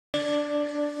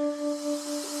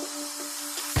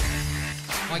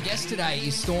My guest today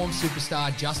is Storm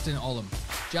superstar Justin Olam.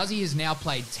 Juzzy has now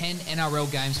played 10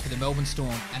 NRL games for the Melbourne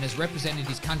Storm and has represented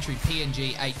his country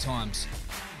PNG 8 times.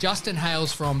 Justin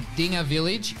hails from Dinga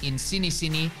village in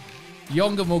Sini,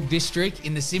 Yongamug district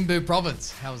in the Simbu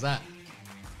province. How was that?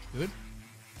 Good?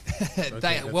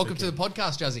 Welcome to the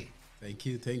podcast, Juzzy. Thank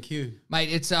you.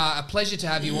 Mate, it's a pleasure to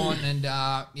have you on, and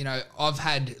I've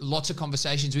had lots of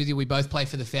conversations with you. We both play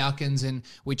for the Falcons and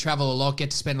we travel a lot,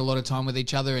 get to spend a lot of time with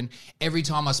each other, and every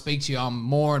time I speak to you, I'm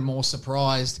more and more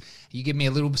surprised. You give me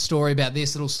a little story about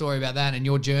this, little story about that, and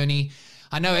your journey.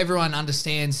 I know everyone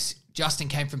understands Justin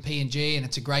came from PNG, and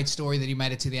it's a great story that he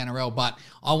made it to the NRL, but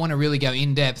I want to really go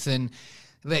in-depth and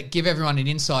give everyone an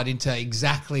insight into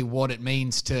exactly what it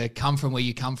means to come from where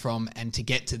you come from and to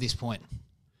get to this point.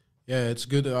 Yeah, it's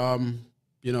good. A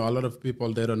lot of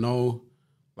people, they don't know,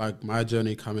 like, my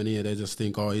journey coming here. They just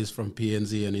think, he's from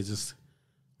PNG and he just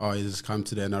come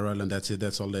to the NRL and that's it.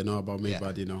 That's all they know about me. Yeah.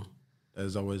 But,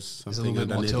 there's always something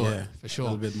underneath. Yeah, for sure.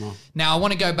 A little bit more. Now, I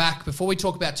want to go back, before we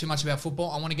talk about too much about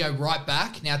football, I want to go right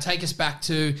back. Now, take us back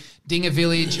to Dinga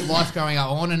Village, life growing up.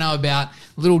 I want to know about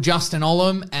little Justin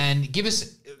Olam and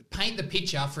paint the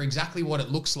picture for exactly what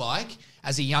it looks like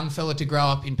as a young fella to grow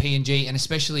up in PNG, and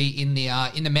especially in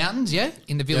the mountains, yeah?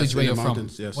 In the village where you're from.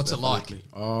 Yes, what's definitely.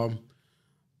 it like?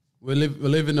 We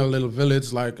live in a little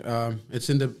village, like it's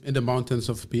in the mountains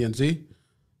of PNG,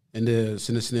 in the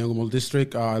Sinisinyangumul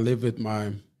district. I live with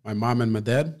my mom and my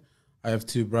dad. I have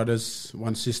two brothers,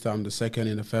 one sister. I'm the second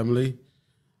in the family.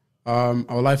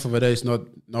 Our life over there is not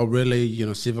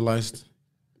really civilized.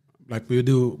 Like we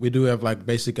do have like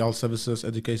basic health services,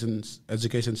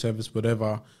 education service,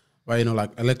 whatever. But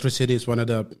like electricity is one of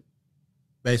the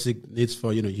basic needs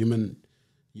for human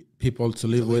people to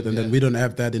live with, and then we don't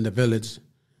have that in the village.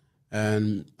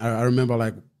 And I remember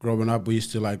like growing up, we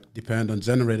used to like depend on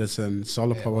generators and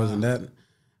solar powers and that.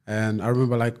 And I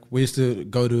remember like we used to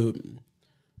go to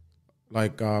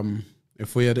like I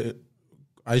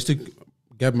used to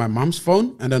get my mom's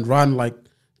phone and then run like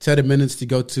 30 minutes to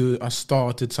go to a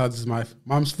store to charge my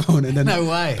mom's phone, and then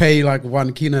pay like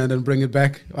 1 kina and then bring it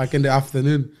back like in the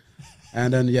afternoon.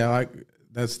 And then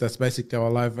that's basically our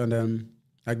life. And then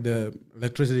like the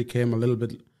electricity came a little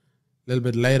bit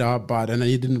later, but then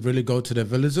you didn't really go to the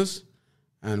villages.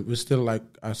 And we still I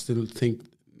still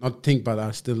know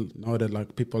that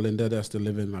like people in there, they're still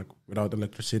living like without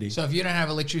electricity. So if you don't have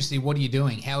electricity, what are you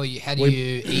doing? How do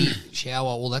you eat, shower,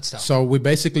 all that stuff? So we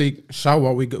basically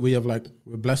shower. We have like,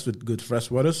 we're blessed with good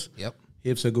fresh waters. Yep.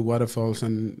 Heaps of good waterfalls,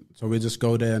 and so we just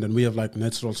go there, and then we have like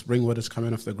natural spring waters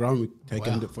coming off the ground. We take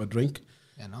them for a drink.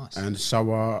 Yeah, nice. And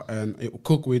shower and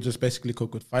cook. We just basically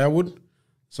cook with firewood.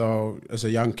 So as a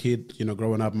young kid,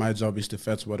 growing up, my job is to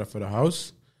fetch water for the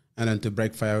house, and then to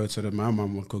break firewood so that my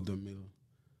mom will cook the meal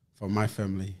for my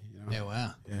family. Yeah,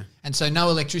 wow. Yeah. And so no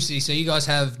electricity. So you guys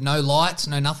have no lights,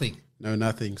 no nothing. No,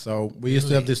 nothing. So we used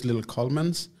to have these little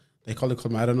colmans. They call it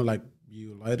colman. I don't know, like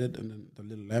you light it and then the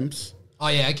little lamps. Oh,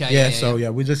 yeah, okay.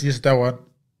 Yeah, we just use that one.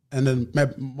 And then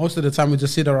most of the time we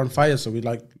just sit around fire. So we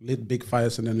like lit big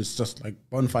fires, and then it's just like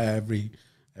bonfire every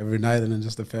night, and then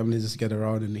just the family just get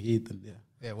around and eat. And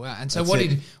yeah, wow. And so what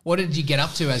did you get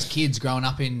up to as kids growing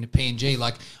up in PNG?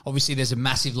 Like, obviously there's a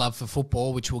massive love for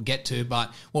football, which we'll get to,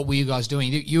 but what were you guys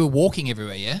doing? You were walking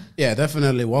everywhere, yeah? Yeah,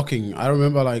 definitely walking. I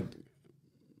remember like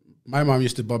my mom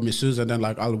used to buy me shoes, and then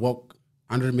like I'll walk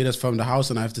 100 meters from the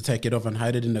house and I have to take it off and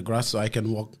hide it in the grass so I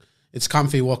can walk. It's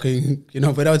comfy walking,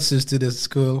 without shoes to the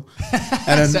school.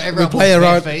 And then so we play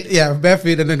around, bare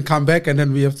feet, and then come back, and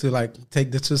then we have to like take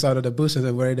the shoes out of the bush and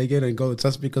then wear it again and go,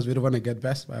 just because we don't want to get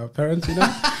bashed by our parents,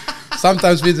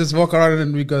 Sometimes we just walk around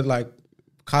and we got like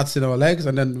cuts in our legs,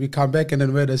 and then we come back and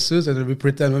then wear the shoes, and then we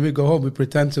pretend, when we go home, we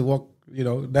pretend to walk,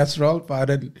 natural. But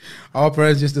then our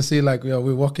parents used to see like,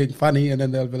 we're walking funny, and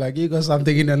then they'll be like, you got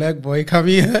something in your leg, boy, come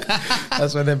here.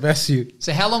 That's when they bash you.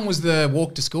 So how long was the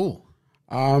walk to school?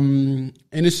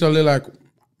 Initially, like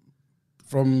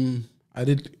I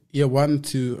did year 1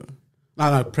 to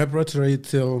preparatory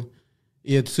till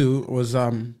year 2 was I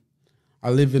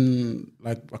live in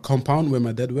like a compound where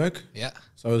my dad work. Yeah.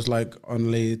 So it was like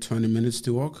only 20 minutes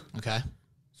to walk. Okay.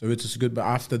 So which is good. But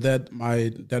after that, my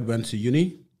dad went to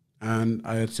uni, and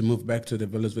I had to move back to the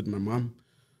village with my mom.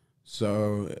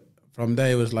 So from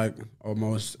there, it was like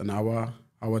almost an hour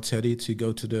 30 to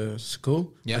go to the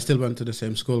school. Yeah. I still went to the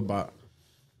same school, but.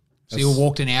 So you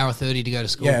walked an hour 30 to go to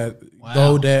school? Yeah,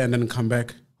 go there and then come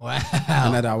back. Wow.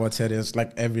 Another hour 30. It's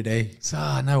like every day.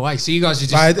 So no way. So you guys are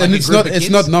just like and it's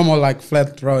not normal like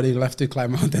flat road. You have to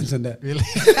climb mountains and that. Really?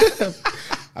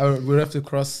 We have to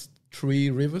cross 3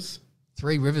 rivers.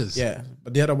 3 rivers. Yeah,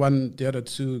 but the other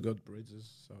 2 got bridges.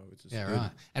 So it's just good.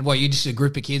 Right. And what, you just a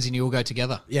group of kids and you all go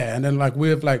together? Yeah, and then like we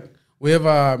have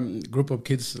a group of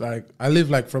kids. Like I live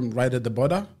like from right at the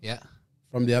border. Yeah.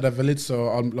 From the other village, so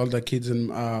all the kids in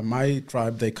my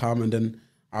tribe, they come, and then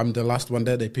I'm the last one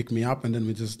there. They pick me up, and then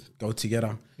we just go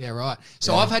together. Yeah, right.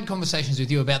 So I've had conversations with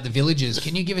you about the villages.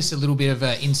 Can you give us a little bit of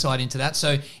insight into that?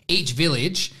 So each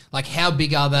village, like how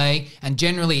big are they? And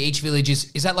generally each village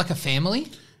is that like a family?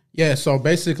 Yeah, so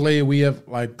basically we have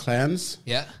like clans.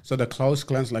 Yeah. So the close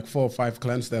clans, like 4 or 5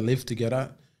 clans that live together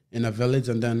in a village,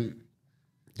 and then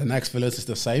the next village is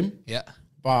the same. Yeah.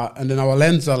 And then our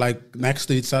lands are like next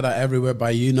to each other everywhere,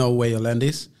 but you know where your land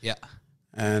is. Yeah.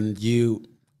 And you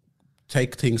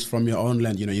take things from your own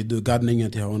land. You know, you do gardening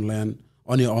at your own land,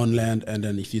 on your own land, and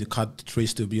then if you cut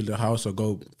trees to build a house or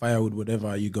go firewood,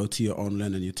 whatever, you go to your own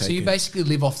land and you take it. So you basically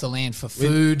live off the land for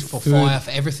food, fire,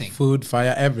 for everything. Food,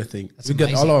 fire, everything. That's we get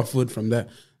amazing. all our food from there.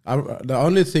 The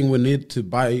only thing we need to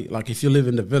buy, like if you live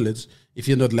in the village, if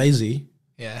you're not lazy,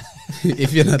 Yeah.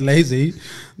 if you're not lazy,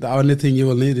 the only thing you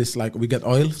will need is like we get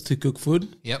oil to cook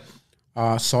food, Yep.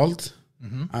 Salt,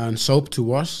 and soap to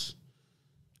wash,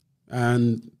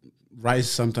 and rice.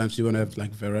 Sometimes you want to have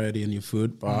like variety in your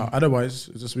food, but otherwise,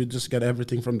 we just get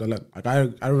everything from the land. Like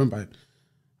I remember,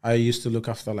 I used to look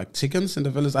after like chickens in the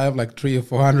village. I have like 300 or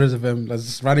 400 of them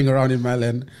just running around in my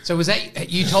land. So was that,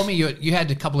 you told me you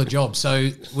had a couple of jobs. So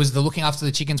was the looking after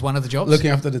the chickens one of the jobs? Looking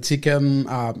after the chicken,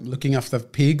 looking after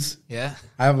pigs. Yeah.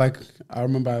 I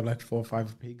remember I have like 4 or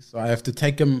 5 pigs. So I have to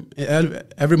take them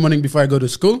every morning before I go to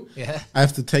school. Yeah. I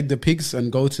have to take the pigs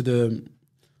and go to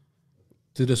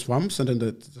the swamps, and then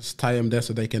just tie them there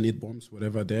so they can eat worms,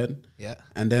 whatever they're. Yeah.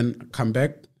 And then come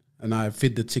back and I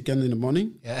feed the chicken in the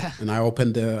morning. Yeah. And I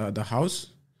open the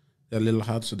house, their little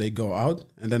house, so they go out,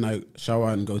 and then I shower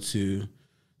and go to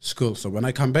school. So when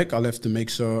I come back, I'll have to make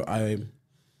sure I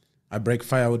break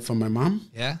firewood from my mom.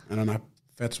 Yeah. And then I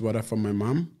fetch water from my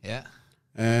mom. Yeah.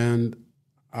 And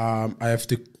I have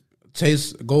to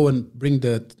go and bring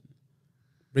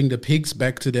the pigs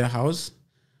back to their house,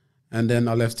 and then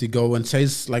I'll have to go and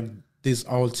chase like this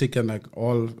old chicken, like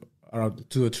all around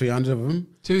 200 or 300 of them.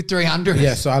 200-300.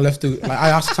 Yeah, so I'll have to. Like, I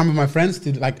asked some of my friends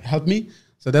to like help me.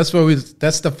 So that's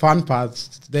the fun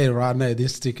part. They run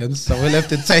these chickens, so we'll have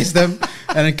to chase them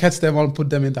and then catch them all, put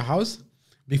them in the house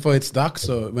before it's dark.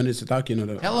 So when it's dark,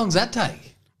 How long does that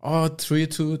take?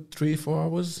 3, 4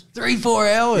 hours.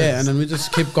 3-4 hours. Yeah, and then we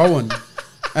just keep going.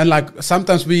 And like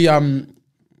sometimes we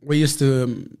used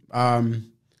to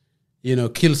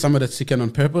kill some of the chicken on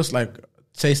purpose, like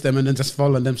chase them and then just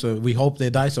fall on them. So we hope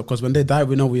they die. So because when they die,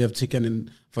 we know we have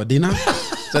chicken for dinner.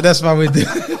 So that's what we do.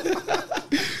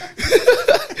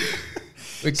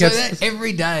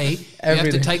 Every day you have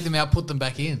to take them out, put them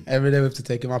back in. Every day we have to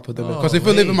take them out, put them back. Because if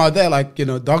we leave them out there, like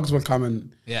dogs will come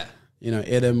and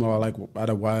eat them, or like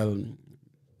other wild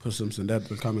possums and that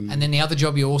will come and. And then the other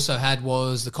job you also had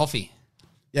was the coffee.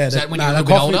 Yeah, is that when you're a little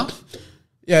bit older?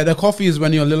 Yeah, the coffee is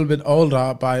when you're a little bit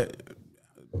older, but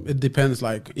it depends.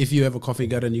 Like if you have a coffee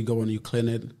garden, you go and you clean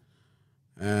it,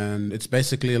 and it's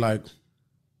basically like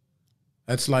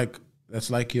that's like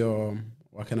your,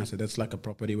 what can I say? That's like a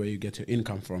property where you get your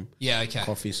income from. Yeah, okay.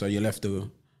 Coffee, so you'll have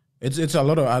to. It's a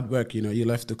lot of hard work,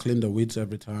 You'll have to clean the weeds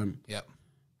every time. Yep.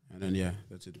 And then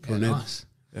that's it. Yeah, nice.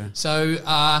 Yeah. So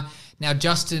now,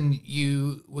 Justin,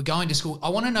 you were going to school. I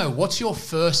want to know, what's your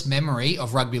first memory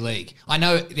of rugby league? I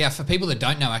know, for people that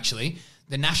don't know, actually,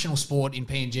 the national sport in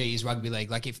PNG is rugby league.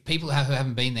 Like, if people who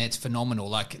haven't been there, it's phenomenal.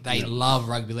 Like, they love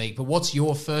rugby league. But what's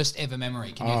your first ever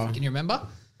memory? Can you remember?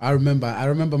 I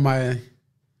remember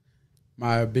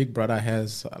my big brother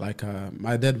has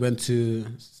my dad went to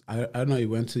I don't know, he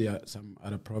went to some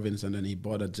other province, and then he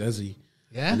bought a jersey.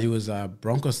 Yeah, and it was a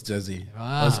Broncos jersey.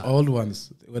 Wow. Those old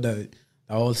ones with the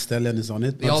old stallion is on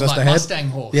it. The not old just the Mustang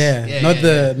horse.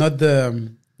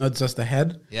 Not just the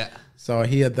head. Yeah. So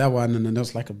he had that one, and then there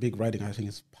was like a big writing. I think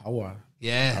it's power.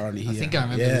 Yeah. Around here. I think I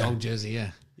remember the old jersey.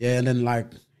 Yeah. Yeah, and then like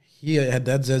he had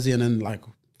that jersey, and then like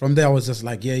from there I was just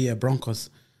like Broncos.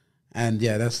 And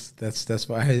that's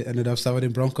why I ended up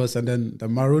supporting Broncos, and then the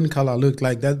maroon color looked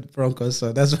like that Broncos,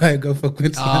 so that's why I go for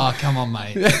Queensland. Oh, come on,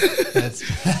 mate.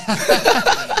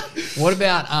 What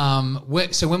about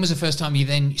so when was the first time you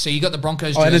got the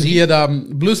Broncos jersey? Oh, and then he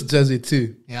had Blues jersey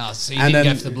too. Yeah, so you didn't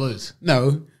go for the Blues.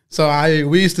 No. So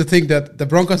we used to think that the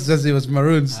Broncos jersey was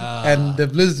maroons and the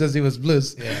Blues jersey was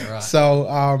blues. Yeah, right.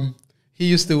 So he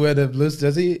used to wear the Blues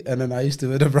jersey, and then I used to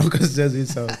wear the Broncos jersey.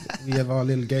 So we have our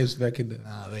little games back in there.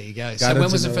 Oh, there you go. So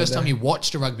when was the first time you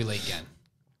watched a rugby league game?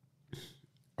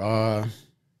 I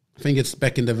think it's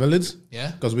back in the village. Yeah.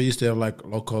 Because we used to have like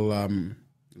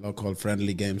local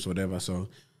friendly games, whatever. So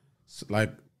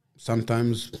like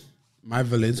sometimes my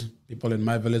village, people in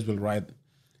my village will write,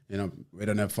 you know, we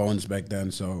don't have phones back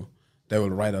then, so they will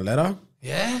write a letter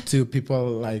to people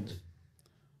like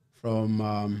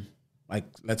from like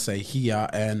let's say here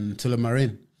and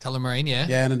Tullamarine. Tullamarine, yeah.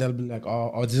 Yeah, and then they'll be like,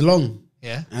 oh Geelong.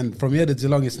 Yeah. And from here to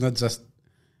Geelong, it's not just,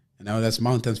 you know, there's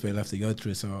mountains where you have to go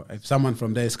through. So if someone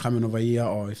from there is coming over here,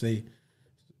 or if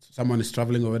someone is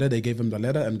traveling over there, they gave them the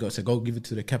letter and go give it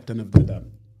to the captain of the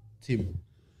team.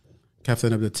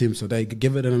 Captain of the team. So they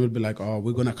give it and we'll be like, oh,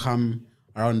 we're gonna come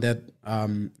around that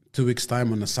 2 weeks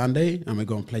time on a Sunday and we're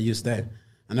gonna play you there.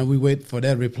 And then we wait for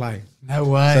their reply. No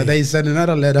way. So they send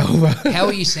another letter over. How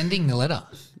are you sending the letter?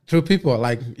 Through people,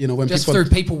 like, you know, when just people...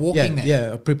 through people walking there?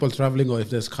 Yeah, people traveling, or if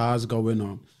there's cars going,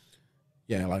 or...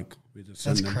 Yeah, like, we just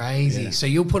send them. That's crazy. Yeah. So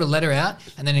you'll put a letter out,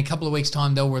 and then in a couple of weeks'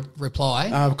 time, they'll reply.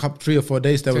 3 or 4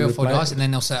 days, they will reply. 3 or 4 days, and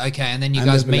then they'll say, okay, and then you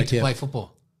guys meet to play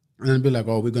football. And then be like,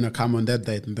 oh, we're going to come on that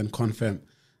date, and then confirm.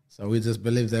 So we just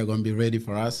believe they're going to be ready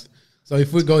for us. So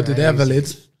if we go to their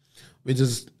village, we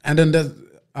just... And then there's...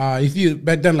 if you...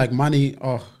 Back then, like, money...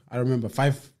 Oh, I remember,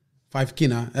 five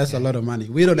kina. That's a lot of money.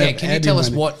 We don't have can you tell us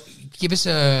what... Give us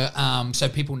a... so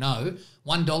people know.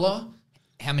 $1,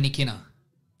 how many kina?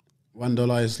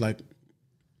 $1 is like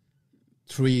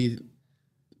 3...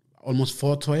 Almost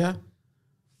 4 toya.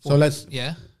 So let's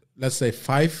say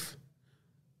 5...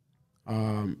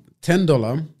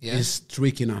 $10 is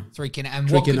 3 kina. 3 kina. And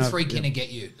what could 3 kina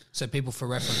get you? So people for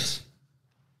reference.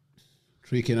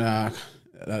 3 kina...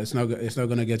 it's not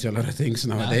going to get you a lot of things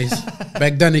nowadays.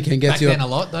 Back then it can get Back then a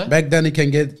lot though? Back then it can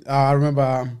get... I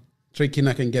remember 3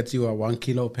 kina can get you a 1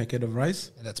 kilo packet of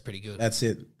rice. Yeah, that's pretty good. That's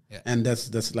it. Yeah. And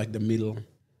that's like the meal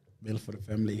for the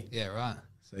family. Yeah, right.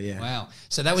 So yeah. Wow.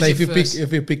 So that was if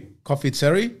you pick coffee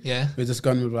cherry, we're just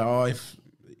going to be like, oh, if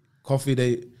coffee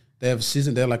they have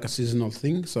season, they're like a seasonal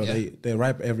thing, so they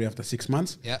ripe every after 6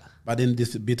 months. Yeah. But in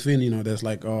this between, you know, there's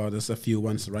like there's a few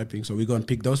ones ripening, so we go and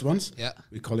pick those ones. Yeah.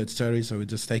 We call it cherry, so we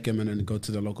just take them and then go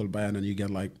to the local buyer, and then you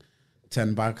get like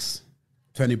 $10,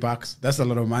 $20. That's a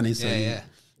lot of money. So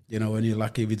you know, when you're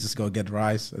lucky, we just go get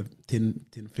rice, tin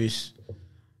fish,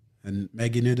 and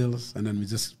Maggi noodles, and then we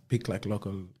just pick like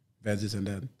local veggies and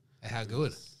then. How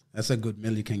good. That's a good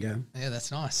meal you can get. Yeah,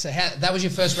 that's nice. So that was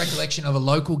your first recollection of a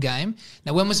local game.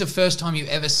 Now, when was the first time you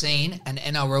ever seen an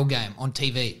NRL game on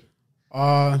TV?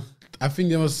 I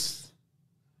think it was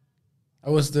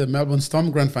the Melbourne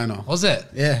Storm grand final. Was it?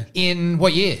 Yeah. In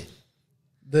what year?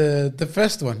 The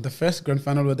first one, the first grand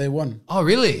final where they won. Oh,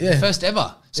 really? Yeah. The first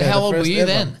ever. So how old were you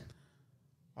then?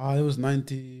 It was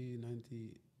 90.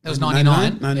 That was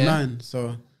 99? 99. Yeah.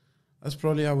 So that's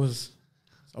probably I was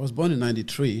born in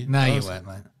 93. No, you weren't,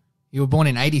 mate. You were born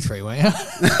in 83, weren't you?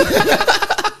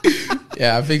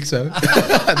 Yeah, I think so.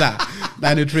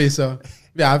 93. So,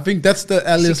 yeah, I think that's the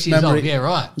earliest 6 years memory. old. Yeah,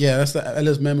 right. Yeah, that's the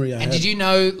earliest memory I had. And did you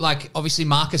know, like, obviously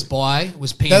Marcus Bai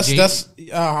was PNG.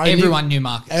 Everyone knew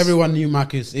Marcus. Everyone knew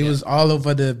Marcus. It was all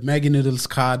over the Maggi Noodles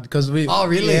card. Oh,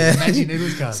 really? Yeah. The Maggi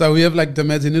Noodles card. So we have like the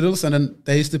Maggi Noodles, and then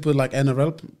they used to put like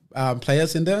NRL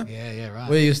players in there. Yeah, right.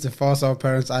 We used to force our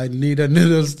parents, I need a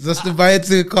noodles just to buy it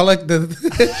to collect the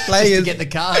players. Just to get the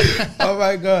card. Oh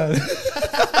my God.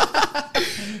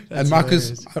 And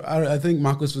Marcus, I think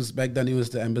Marcus was back then, he was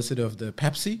the ambassador of the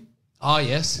Pepsi. Oh,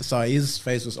 yes. So his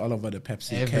face was all over the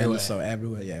Pepsi Everywhere. cans. So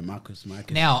everywhere, yeah, Marcus.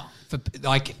 Now,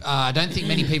 I don't think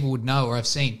many people would know or have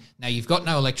seen. Now, you've got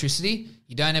no electricity.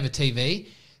 You don't have a TV.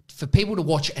 For people to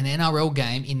watch an NRL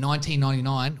game in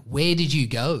 1999, where did you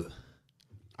go?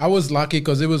 I was lucky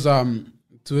because it was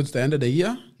towards the end of the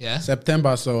year,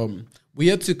 September. So we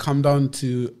had to come down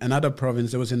to another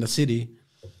province that was in the city,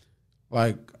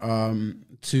 like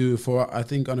for I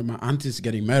think one of my aunties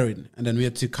getting married, and then we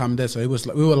had to come there. So it was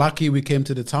we were lucky we came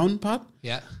to the town part.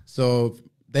 Yeah. So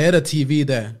they had a TV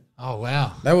there. Oh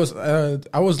wow. That was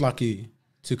I was lucky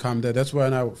to come there. That's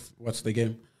when I watched the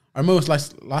game. I remember it was like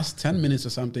last 10 minutes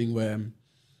or something where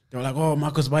they were like, "Oh,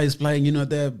 Marcus Bai is playing. You know,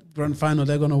 their grand final,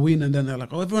 they're gonna win." And then they're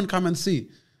like, "Oh, everyone come and see."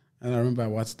 And I remember I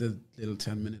watched the little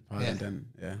 10-minute part, and then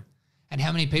And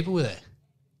how many people were there?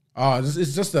 Oh,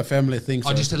 it's just a family thing.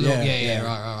 Oh, just a little,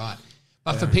 right.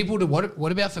 But for people to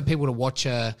what about for people to watch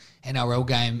a NRL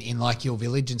game in like your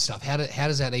village and stuff? How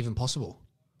does that even possible?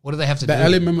 What do they have to do?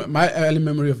 My early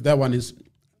memory of that one is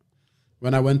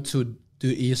when I went to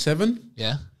do E7.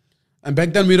 Yeah. And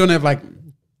back then we don't have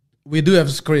we do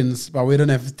have screens, but we don't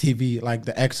have TV, like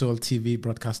the actual TV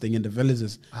broadcasting in the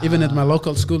villages. Even at my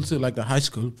local school too, like the high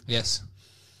school. Yes.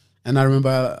 And I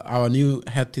remember our new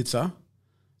head teacher,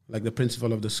 like the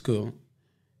principal of the school,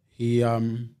 he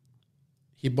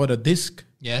bought a disc.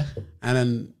 Yeah. And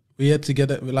then we had to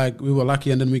get it, we were lucky,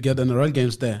 and then we get NRL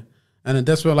games there. And then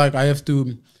that's where I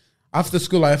after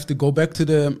school, I have to go back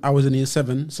to I was in year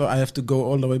 7, so I have to go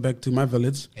all the way back to my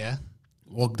village. Yeah.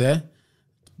 Walk there,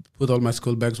 put all my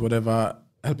school bags, whatever,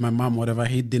 help my mom, whatever,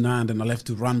 eat dinner, and then I'll have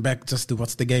to run back just to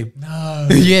watch the game. No.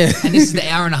 Yeah. And this is the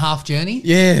hour and a half journey?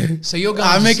 Yeah. So you're going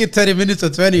I make it 30 minutes or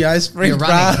 20. I sprint. You're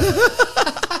running.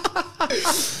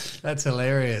 That's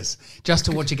hilarious. Just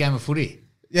to watch a game of footy.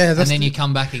 Yeah. And then you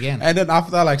come back again. And then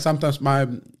after, like, sometimes my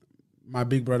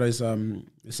big brother is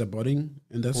a boarding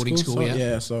in that Boarding school, so,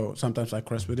 yeah. So sometimes I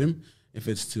crash with him if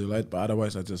it's too late, but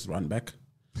otherwise I just run back.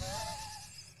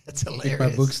 That's hilarious. Take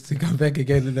my books to come back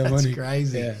again in the morning. That's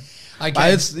crazy. Yeah. Okay.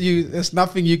 But it's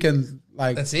nothing you can,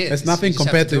 like, That's it. It's nothing You just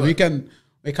compared have to to, do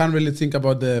we can't really think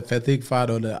about the fatigue part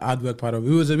or the hard work part of it.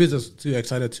 We were just too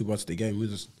excited to watch the game. We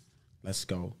just, let's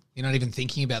go. You're not even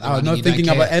thinking about that. I'm not thinking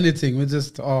about anything. We're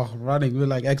just running. We're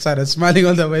like excited, smiling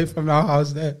all the way from our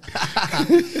house there.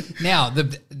 Now,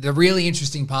 the really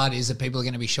interesting part is that people are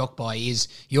going to be shocked by is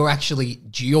your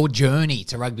journey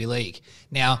to rugby league.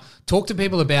 Now, talk to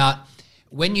people about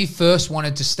when you first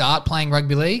wanted to start playing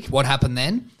rugby league, what happened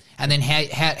then? And then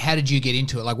how did you get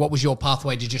into it? Like, what was your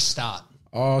pathway to just start?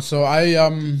 So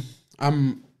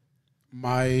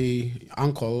my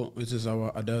uncle, which is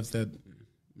our adopted,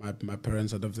 my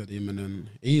parents adopted him, and then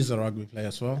he's a rugby player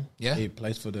as well. Yeah. He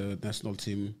plays for the national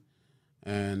team,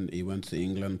 and he went to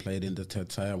England, played in the third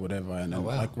tier, whatever. And then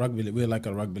like rugby, we're like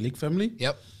a rugby league family.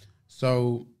 Yep.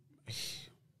 So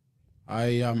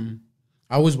I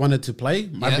always wanted to play.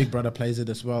 My big brother plays it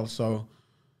as well. So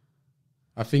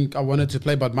I think I wanted to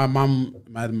play, but my mom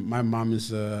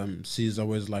is she's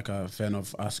always like a fan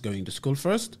of us going to school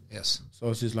first. Yes.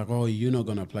 So she's like, "Oh, you're not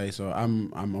gonna play." So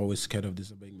I'm always scared of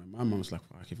disobeying my mom. I was like,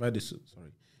 "Fuck, if I disobey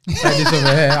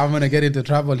her, I'm gonna get into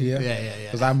trouble here." Yeah.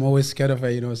 Because I'm always scared of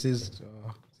her. You know, she's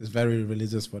very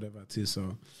religious, whatever too.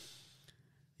 So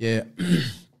yeah,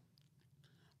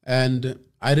 and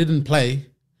I didn't play.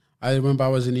 I remember I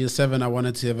was in year 7. I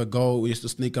wanted to have a go. We used to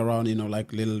sneak around, you know,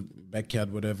 like little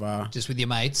backyard, whatever. Just with your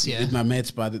mates, yeah. With my mates,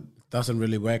 but it doesn't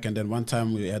really work. And then one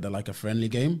time we had a friendly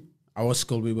game. Our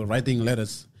school, we were writing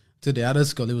letters to the other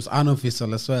school. It was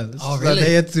unofficial as well. Oh, so really?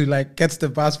 they had to like catch the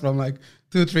bus from like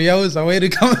 2-3 hours away to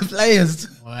come and play us.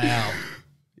 Wow.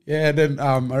 Yeah, and then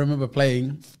I remember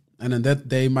playing. And then that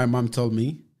day my mom told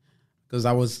me, because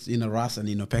I was in a rush and,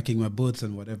 you know, packing my boots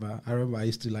and whatever. I remember I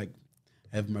used to like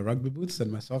have my rugby boots and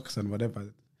my socks and whatever.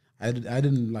 I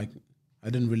didn't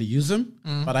really use them,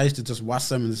 but I used to just wash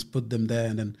them and just put them there,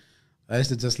 and then I used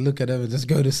to just look at them and just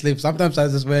go to sleep. Sometimes I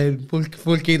just wear full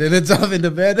kit and it's off in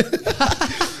the bed.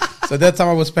 So that's how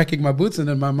I was packing my boots, and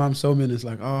then my mom saw me and it's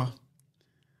like, "Oh,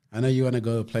 I know you want to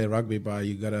go play rugby, but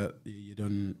I'm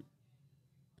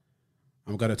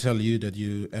gonna tell you that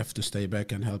you have to stay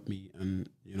back and help me, and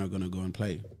you're not gonna go and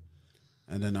play."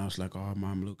 And then I was like, "Oh,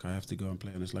 mom, look, I have to go and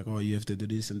play." And it's like, "Oh, you have to do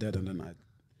this and that." And then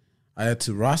I had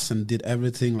to rush and did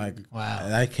everything like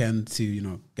I can to, you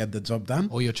know, get the job done.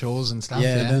 All your chores and stuff.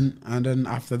 Yeah. And then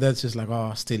after that, she's like,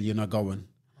 "Oh, still you're not going."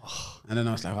 And then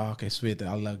I was like, "Oh, okay, sweet.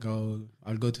 I'll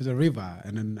go to the river."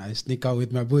 And then I sneak out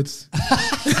with my boots.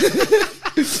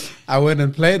 I went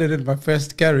and played, and in my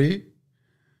first carry,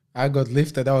 I got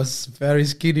lifted. I was very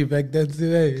skinny back then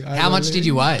too. How much did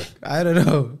you weigh? I don't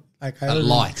know. Like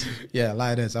light. Yeah,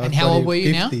 light as. And how old were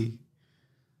you 50. now?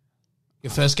 Your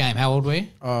first game, how old were you?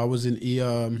 I was in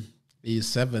year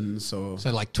 7, so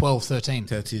like 12, 13.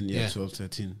 13, yeah. 12,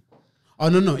 13. Oh,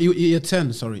 no, year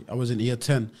 10, sorry. I was in year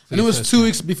 10. For and it your was first 2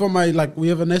 weeks before we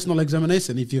have a national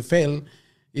examination. If you fail,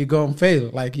 you go and fail.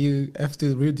 Like, you have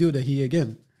to redo the year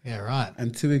again. Yeah, right.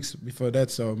 And 2 weeks before that,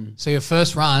 so your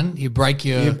first run, you break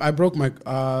your... I broke my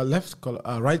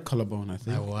right collarbone, I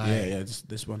think. No way. Yeah, just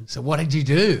this one. So what did you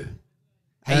do?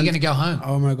 How are you going to go home?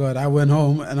 Oh, my God. I went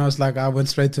home, and I went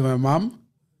straight to my mom.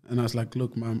 And I was like,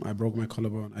 "Look, mom, I broke my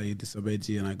collarbone. I disobeyed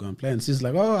you, and I go and play." And she's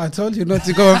like, "Oh, I told you not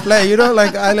to go and play." You know,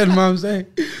 like island moms say,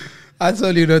 "I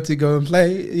told you not to go and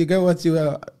play. You get what you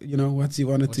what you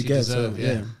wanted to get." Deserve, so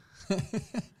yeah.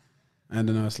 And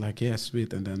then I was like, "Yeah,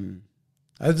 sweet." And then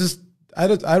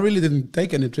I really didn't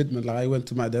take any treatment. Like, I went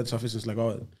to my dad's office. And it's like,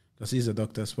 "Oh," because he's a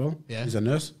doctor as well. Yeah, he's a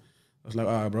nurse. I was like,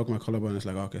 "Oh, I broke my collarbone." It's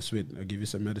like, "Okay, sweet. I'll give you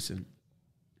some medicine."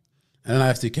 And then I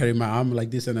have to carry my arm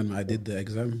like this, and then I did the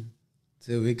exam.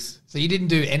 2 weeks. So you didn't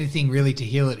do anything really to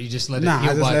heal it. You just let it heal by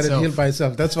itself. Nah, I just let it heal by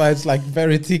itself. That's why it's like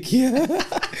very thick here.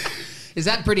 Is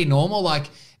that pretty normal? Like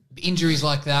injuries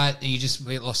like that, you just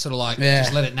sort of like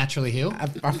just let it naturally heal?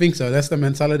 I think so. That's the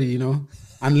mentality, you know.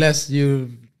 Unless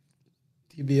you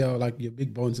TBL, like your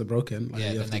big bones are broken. Like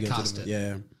yeah, you then they cast it.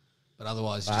 Yeah. But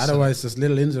otherwise, just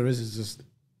little injuries. It's just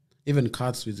even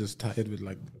cuts. We just tie it with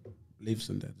like leaves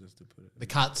and that just to put it. The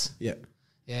cuts. Yeah.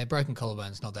 Yeah, broken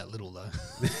collarbone's not that little though.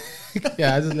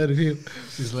 Yeah, I just let it heal.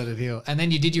 Just let it heal. And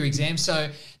then you did your exam. So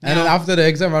And then after the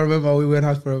exam, I remember we went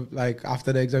out for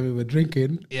after the exam we were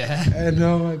drinking. yeah. And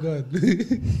oh my god.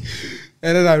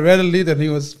 And then I rattled it, and he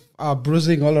was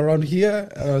bruising all around here,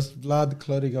 and I was blood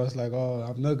clotting. I was like, oh,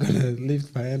 I'm not gonna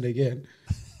lift my hand again.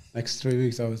 Next 3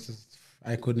 weeks,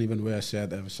 I couldn't even wear a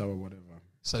shirt, have a shower, whatever.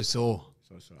 So sore.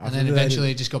 So And then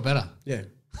eventually it just got better. yeah.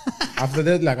 After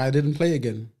that, I didn't play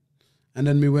again, and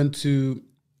then we went to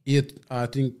year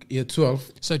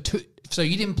 12. So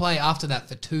you didn't play after that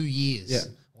for 2 years. Yeah.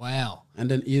 Wow. And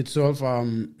then year 12,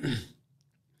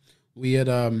 we had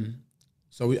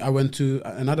I went to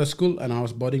another school, and I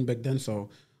was boarding back then. So,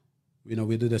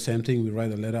 we did the same thing. We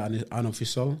write a letter,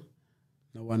 unofficial.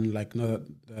 No one, the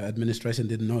administration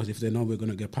didn't know. If they know, we're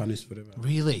gonna get punished, whatever.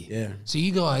 Really? Yeah. So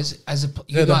you guys,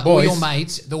 the all boys, your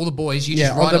mates, all the boys, you yeah,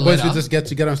 just all write the a boys, letter. we just get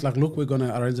together. It's like, look, we're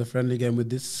gonna arrange a friendly game with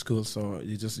this school. So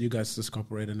you guys just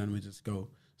cooperate, and then we just go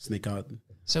sneak out.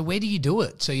 So where do you do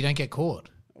it so you don't get caught?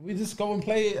 We just go and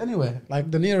play anywhere,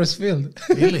 the nearest field.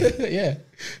 Really? Yeah.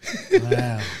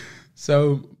 Wow.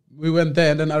 So we went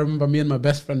there, and then I remember me and my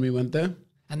best friend, we went there.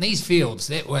 And these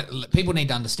fields, people need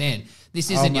to understand,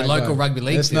 this isn't your my local God. rugby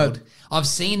league It's field. not. I've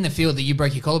seen the field that you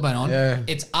broke your collarbone on. Yeah.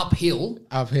 It's uphill,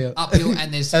 Uphill,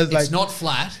 and it's not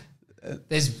flat.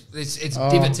 It's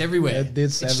divots everywhere.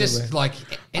 It's just everywhere. like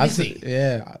anything.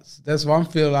 There's one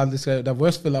field I'll describe, the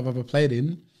worst field I've ever played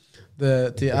in.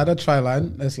 The other try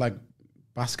line is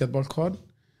basketball court,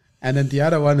 and then the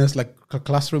other one is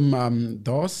classroom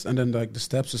doors, and then the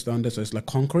steps is down there, so it's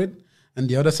concrete. And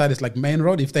the other side is main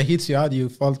road. If they hit you out, you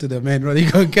fall to the main road.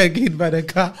 You go get hit by the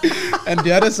car. And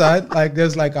the other side,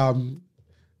 there's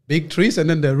big trees, and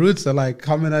then the roots are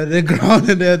coming out of the ground,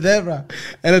 and they're there, bro.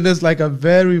 And then there's a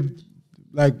very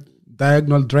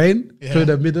diagonal drain through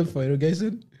the middle for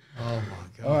irrigation. Oh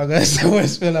my God. Oh, that's the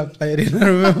worst field I played in. I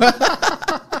remember.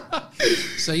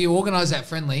 So you organise that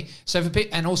friendly. So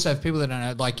and also for people that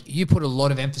don't know, you put a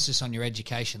lot of emphasis on your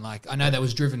education. I know that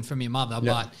was driven from your mother,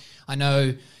 but I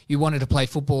know you wanted to play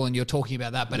football and you're talking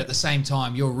about that. But at the same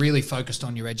time, you're really focused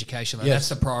on your education. That's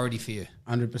the priority for you.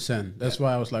 100%. That's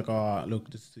why I was like, oh,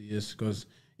 look, this is 2 years, because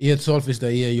year 12 is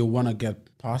the year you want to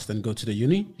get past and go to the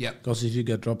uni. Yeah. Because if you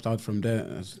get dropped out from there,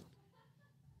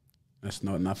 that's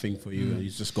not nothing for you. You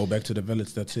just go back to the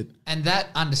village. That's it. And that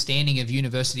understanding of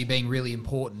university being really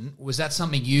important, was that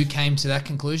something you came to that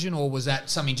conclusion, or was that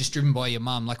something just driven by your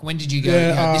mum? When did you go,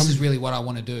 this is really what I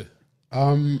want to do?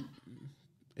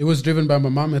 It was driven by my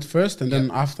mum at first, and then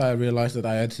after I realized that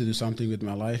I had to do something with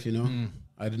my life,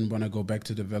 I didn't want to go back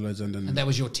to the village. And that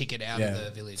was your ticket out of the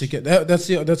village?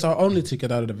 That's our only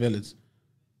ticket out of the village.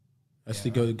 That's to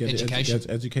go get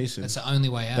education. That's the only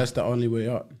way out. That's the only way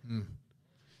out.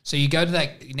 So you go to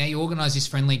that, now you organise this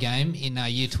friendly game in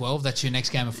year 12. That's your next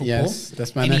game of football. Yes,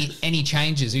 that's my next. Any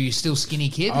changes? Are you still skinny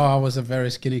kid? Oh, I was a very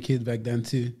skinny kid back then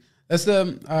too. That's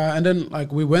and then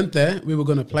we went there, we were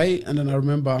going to play, and then I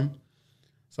remember,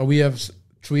 so we have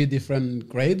 3 different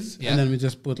grades, and then we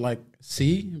just put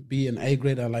C, B, and A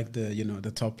grade are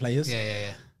the top players.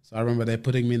 Yeah. So I remember they're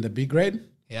putting me in the B grade.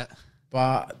 Yeah.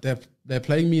 But they're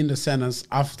playing me in the centers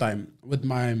half time with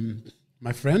my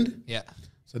friend. Yeah.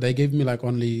 So they gave me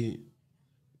only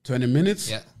 20 minutes.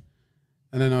 Yeah.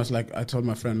 And then I told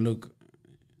my friend, look,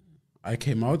 I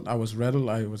came out, I was rattled,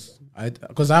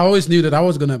 because I always knew that I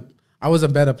was a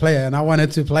better player and I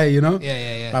wanted to play,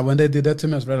 Yeah. But when they did that to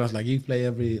me, I was rattled. I was like, you play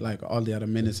all the other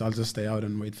minutes, I'll just stay out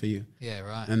and wait for you. Yeah,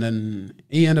 right. And then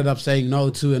he ended up saying no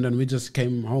too, and then we just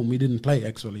came home. We didn't play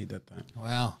actually that time.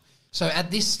 Wow. So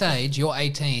at this stage, you're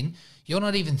 18, you're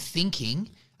not even thinking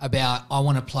about, I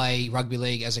want to play rugby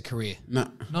league as a career. No.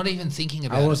 Not even thinking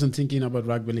about it. I wasn't thinking about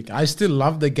rugby league. I still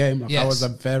love the game. Yes. I was a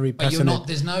very but passionate. You're not,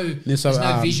 there's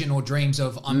no vision or dreams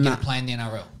of, I'm going to play in the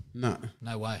NRL. No.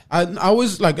 No way. I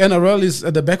was NRL is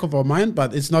at the back of our mind,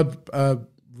 but it's not a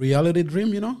reality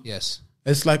dream, Yes.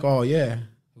 It's oh yeah. It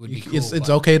would be cool. It's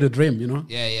okay to dream,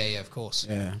 Yeah, of course.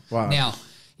 Yeah. Wow. Now,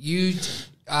 you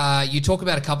talk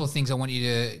about a couple of things I want you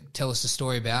to tell us the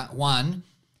story about. One,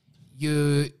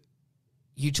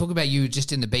 you talk about you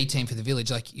just in the B team for the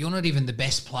village. You're not even the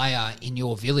best player in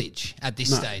your village at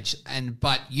this stage.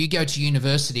 But you go to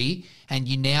university and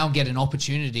you now get an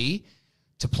opportunity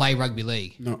to play rugby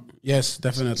league. No. Yes,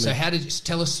 definitely. So how did you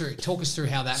talk us through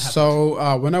how that happened?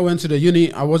 So when I went to the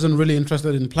uni, I wasn't really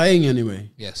interested in playing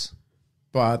anyway. Yes.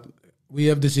 But we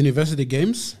have these university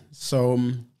games. So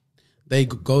they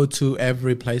go to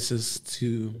every places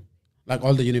to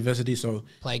all the universities, so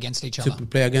play against each other. To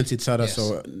play against each other. Yes.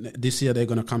 So this year they're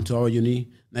gonna come to our uni.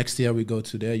 Next year we go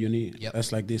to their uni. Yep.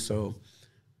 That's like this. So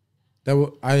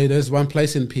there's one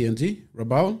place in PNG,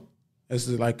 Rabaul, it's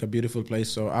like a beautiful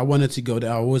place. So I wanted to go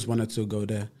there. I always wanted to go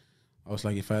there. I was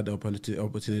like, if I had the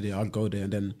opportunity, I'll go there.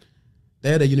 And then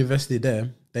they had a university there.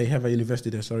 They have a university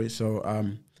there, sorry. So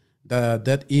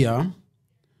that year,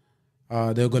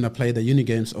 they were going to play the uni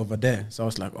games over there. So I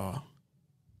was like, oh,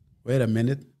 wait a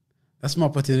minute. That's my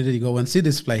opportunity to go and see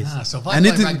this place. So if I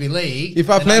play rugby league... If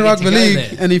I play rugby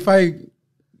league and if I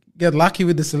get lucky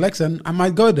with the selection, I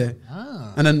might go there.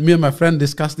 And then me and my friend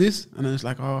discussed this. And I was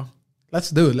like, oh, let's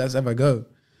do it. Let's have a go.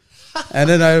 And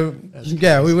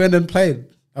then we went and played.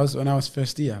 That was when I was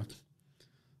first year.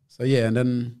 So yeah, and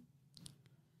then...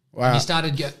 Wow. You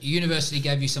started, university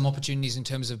gave you some opportunities in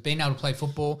terms of being able to play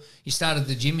football. You started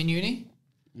the gym in uni?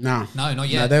 No, not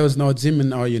yet. No, there was no gym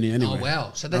in our uni anyway. Oh,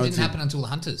 wow. So that didn't happen until the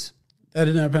Hunters? That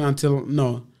didn't happen until,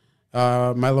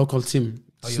 my local team,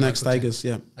 Snacks Tigers,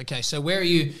 yeah. Okay, so where are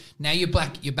you? Now you're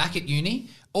back at uni.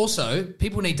 Also,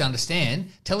 people need to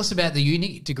understand, tell us about the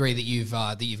uni degree that you've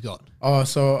got. Oh,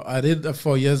 so I did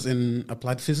 4 years in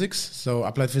applied physics. So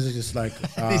applied physics is like...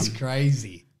 It's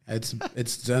crazy. It's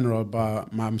general, but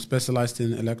I'm specialized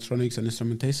in electronics and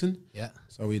instrumentation. Yeah.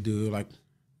 So we do like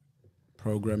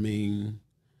programming,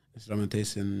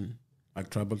 instrumentation, like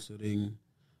troubleshooting.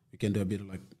 We can do a bit of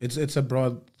like it's a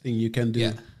broad thing. You can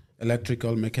do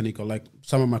electrical, mechanical. Like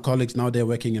some of my colleagues now, they're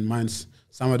working in mines.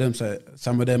 Some of them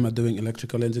are doing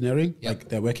electrical engineering. Yep. Like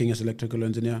they're working as electrical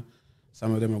engineer.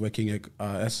 Some of them are working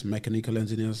as mechanical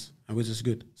engineers, and which is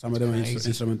good. Some of them are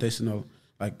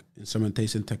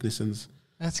instrumentation technicians.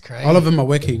 That's crazy. All of them are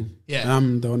working. Yeah. And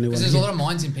I'm the only one. Because there's a lot of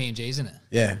mines in PNG, isn't it?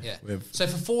 Yeah. So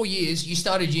for 4 years, you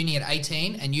started uni at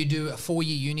 18 and you do a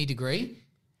 4-year uni degree.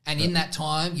 And in that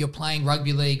time, you're playing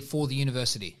rugby league for the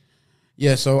university.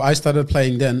 Yeah, so I started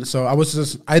playing then. So I was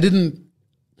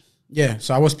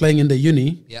playing in the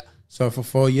uni. Yeah. So for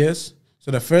 4 years.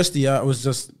 So the first year, I was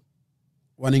just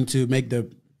wanting to make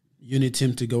the uni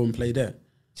team to go and play there.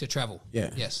 To travel.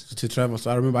 Yeah. Yes. To travel. So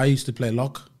I remember I used to play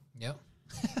lock. Yep.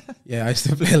 Yeah, I used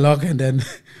to play lock, and then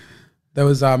there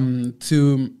was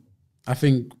two. I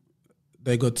think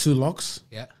they got 2 locks.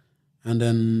 Yeah. And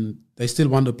then they still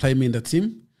want to play me in the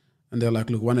team, and they're like,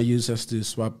 "Look, want to use us to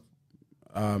swap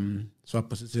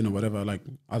position or whatever, like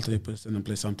alternate position and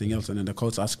play something else." And then the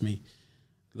coach asked me,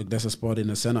 "Look, there's a spot in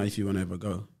the center if you want to ever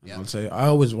go." And I'll say, "I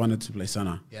always wanted to play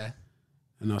center." Yeah.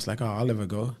 And I was like, "Oh, I'll ever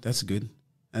go. That's good."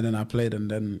 And then I played,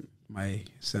 and then my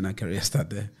center career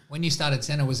started there. When you started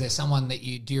center, was there someone that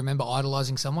do you remember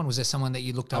idolizing someone? Was there someone that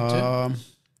you looked up to?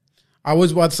 I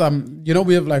always watch we have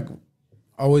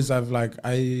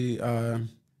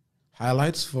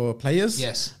highlights for players.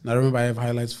 Yes. And I remember I have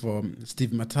highlights for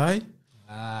Steve Matai.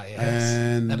 Ah, yes.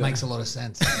 And that makes a lot of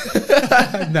sense.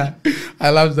 Nah, I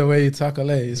love the way you talk,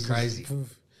 Ale. It's crazy.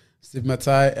 Steve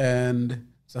Matai and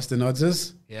Justin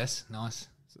Olam. Yes, nice.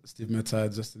 Steve Matai,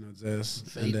 Justin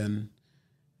Olam, and then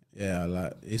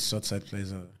his short side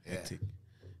plays are hectic.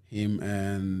 Him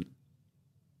and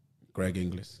Greg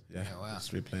Inglis. Yeah, wow.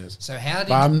 3 players. So how did?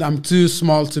 But I'm too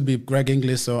small to be Greg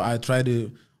Inglis, so I try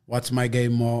to watch my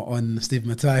game more on Steve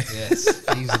Matai. Yes,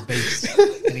 he's a beast,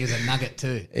 and he's a nugget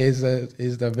too. He's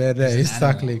the bad day. He's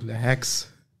tackling the hacks.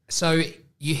 So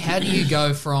how do you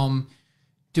go from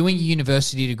doing a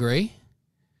university degree,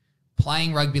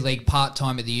 playing rugby league part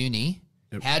time at the uni?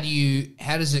 Yep.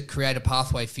 How does it create a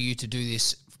pathway for you to do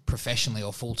this professionally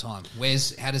or full time?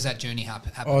 How does that journey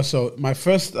happen? Oh, so my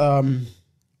first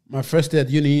day at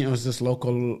uni, it was just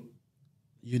local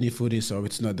uni footy, so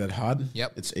it's not that hard.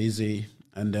 Yep. It's easy.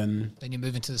 And then you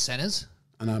move into the centres?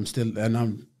 And I'm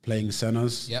playing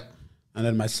centres. Yep. And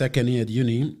then my second year at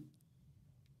uni,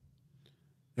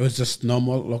 it was just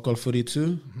normal local footy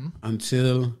too,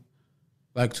 until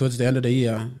like towards the end of the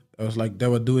year, it was like they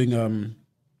were doing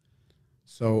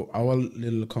so our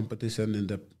little competition in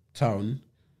the town,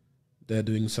 they're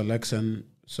doing selection.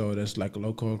 So there's like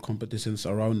local competitions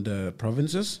around the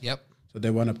provinces. Yep. So they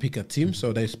want to pick a team.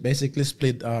 So they basically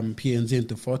split PNG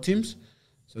into 4 teams.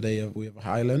 So we have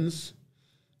Highlands,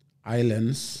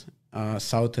 Islands,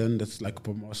 Southern, that's like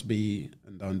Pomosby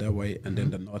and down that way, and then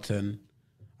the Northern,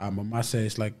 Momase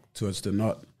is like towards the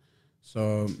north.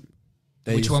 So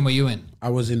which one were you in? I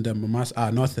was in the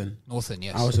Northern. Northern,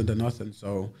 yes. I was in the Northern.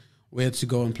 So we had to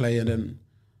go and play, and then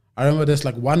I remember there's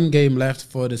like 1 game left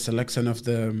for the selection of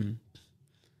the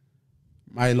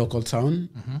my local town,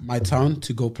 my town,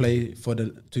 to go play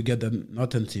to get the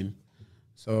Northern team.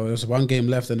 So there's 1 game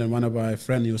left, and then one of my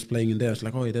friends, he was playing in there. It's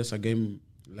like, oh, there's a game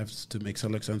left to make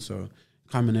selection, so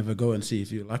come and have a go and see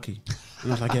if you're lucky.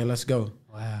 And I was like, yeah, let's go.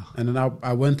 Wow. And then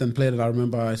I went and played it. I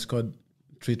remember I scored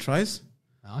 3 tries.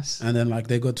 Nice. And then like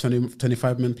they got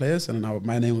 25 men players, and then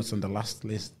my name was on the last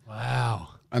list. Wow.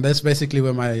 And that's basically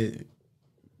where my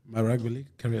my rugby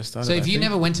league career started. So if you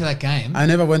never went to that game, I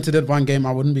never went to that one game,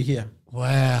 I wouldn't be here.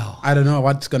 wow. I don't know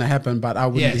what's going to happen, but I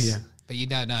wouldn't be Yes, here. but you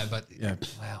don't know. But Yeah.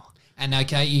 wow. And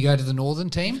okay, you go to the Northern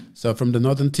team. So from the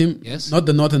Northern team, Yes. not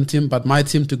the Northern team, but my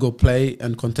team to go play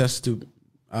and contest to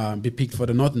be picked for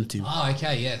the Northern team. Oh,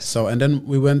 okay, yes. So, and then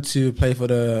we went to play for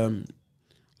the,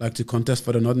 to contest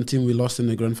for the Northern team. We lost in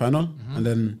the grand final. And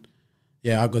then,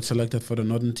 I got selected for the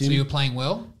Northern team. So you were playing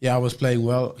well. Yeah, I was playing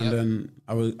well. Yep. And then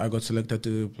I got selected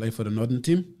to play for the Northern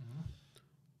team.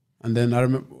 And then I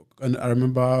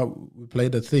remember we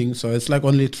played the thing. So it's like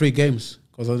only 3 games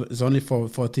because it's only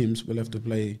four teams. We'll have to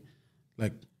play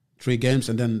like 3 games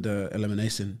and then the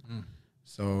elimination.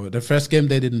 So the first game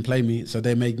they didn't play me, so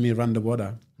they made me run the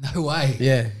water. No way.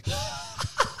 Yeah.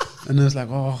 And it was like,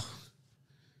 oh.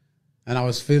 And I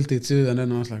was filthy too. And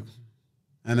then I was like,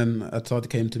 and then a thought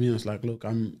came to me. I was like, look,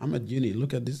 I'm at uni.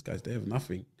 Look at these guys. They have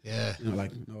nothing. Yeah. You know,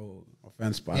 like no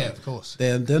offense, but Yeah, of course.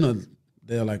 they're not.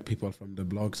 They're like people from the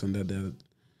blogs, and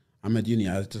I'm at uni.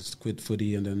 I just quit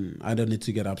footy, and then I don't need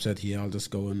to get upset here. I'll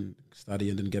just go and study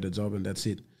and then get a job, and that's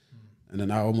it. And then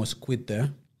I almost quit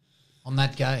there. On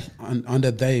that day. On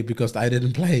that day because I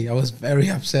didn't play. I was very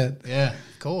upset. Yeah,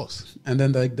 of course. And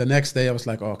then the next day I was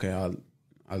like, okay,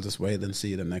 I'll just wait and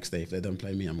see the next day. If they don't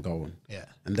play me, I'm going. Yeah.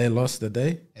 And they lost the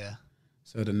day. Yeah.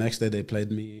 So the next day they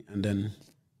played me, and then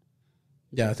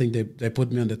I think they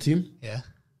put me on the team. Yeah.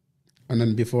 And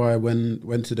then before I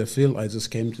went to the field, I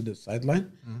just came to the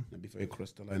sideline. And before I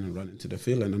crossed the line and run into the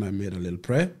field, and then I made a little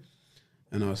prayer.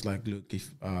 And I was like, look,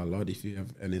 if Lord, if you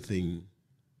have anything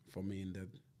for me in that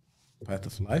path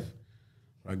of life,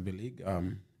 rugby league,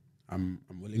 I'm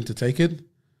willing to take it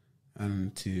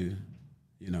and to,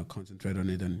 concentrate on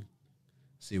it and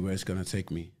see where it's gonna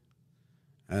take me.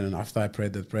 And then after I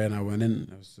prayed that prayer and I went in,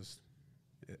 it was just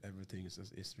everything is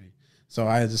just history. So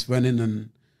I just went in and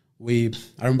I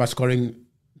remember scoring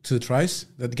 2 tries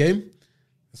that game.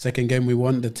 The second game we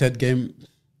won. The third game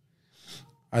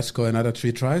I scored another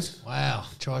 3 tries. Wow.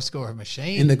 Try score a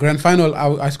machine. In the grand final,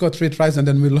 I scored 3 tries and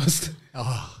then we lost.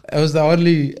 Oh. It was the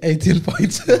only 18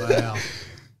 points. Wow.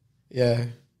 Yeah.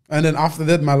 And then after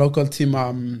that, my local team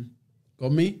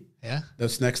got me. Yeah. The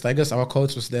Snacks Tigers. Our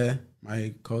coach was there.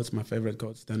 My favorite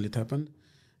coach, Stanley Tappan.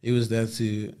 He was there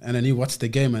and then he watched the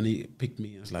game and he picked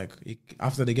me. It's like,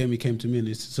 after the game, he came to me and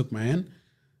he shook my hand.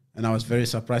 And I was very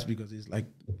surprised because he's like,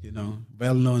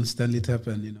 well-known Stanley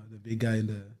Tappan, the big guy in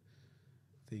the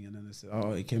thing. And then I said,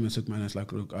 he came and shook my hand. I was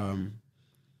like, look,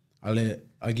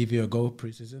 I'll give you a go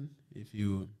pre-season. If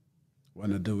you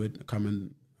want to do it, come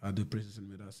and do pre-season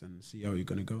with us and see how you're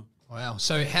going to go. Wow.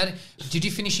 So did you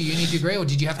finish your uni degree or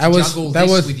did you have to juggle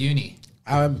this with uni?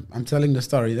 I'm telling the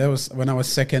story. That was when I was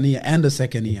second year and the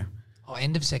second year. Oh,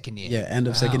 end of second year. Yeah, end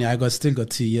of second year. I still got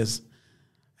 2 years.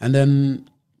 And then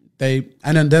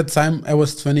that time I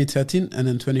was 2013 and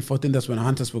then 2014, that's when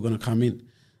Hunters were going to come in.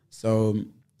 So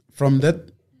from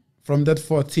that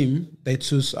 4 team, they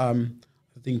choose, I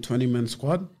think 20-man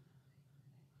squad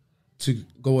to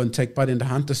go and take part in the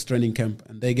Hunters training camp.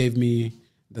 And they gave me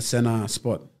the center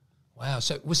spot. Wow.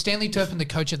 So was Stanley Turpin the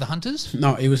coach of the Hunters?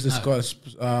 No, he was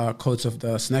the coach of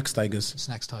the Snacks Tigers.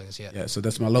 Snacks Tigers, yeah. Yeah, so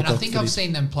that's my local. And I think I've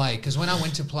seen them play because when I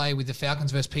went to play with the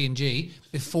Falcons versus PNG,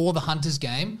 before the Hunters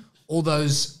game, all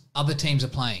those other teams are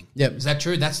playing. Yep. Is that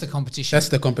true? That's the competition? That's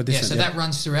the competition. Yeah, so that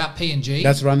runs throughout PNG.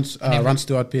 That runs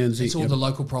throughout PNG. It's all the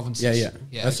local provinces.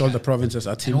 Yeah. That's all the provinces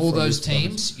are teams. And all those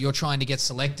teams, you're trying to get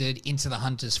selected into the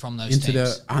Hunters from those teams. Into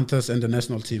the Hunters and the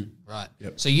national team. Right.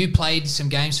 Yep. So you played some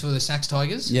games for the Snacks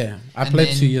Tigers? Yeah. I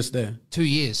played 2 years there. 2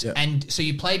 years. Yep. And so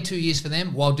you played 2 years for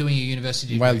them while doing your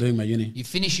university degree? While doing my uni. You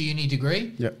finish your uni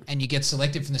degree and you get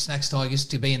selected from the Snacks Tigers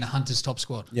to be in the Hunters top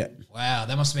squad. Yeah. Wow,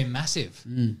 that must have been massive.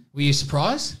 Were you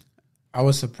surprised? I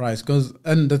was surprised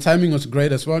and the timing was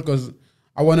great as well because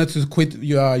I wanted to quit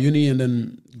your uni and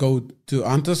then go to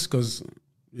Hunters because,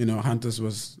 Hunters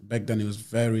was, back then it was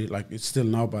very, it's still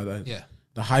now, but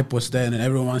the hype was there and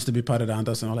everyone wants to be part of the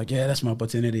Hunters. And I'm like, yeah, that's my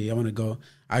opportunity. I want to go.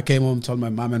 I came home, told my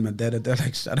mom and my dad that they're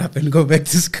like, shut up and go back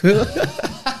to school.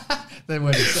 They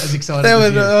weren't as excited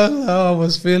I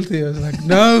was filthy. I was like,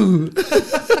 no.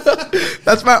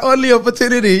 That's my only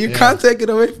opportunity. You can't take it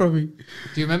away from me.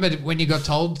 Do you remember when you got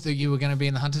told that you were going to be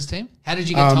in the Hunters team? How did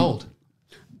you get told?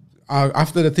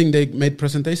 After the thing they made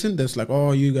presentation, there's like,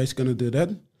 oh, you guys going to do that?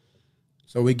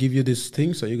 So we give you this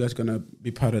thing, so you guys going to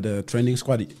be part of the training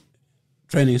squad.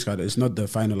 Training squad. It's not the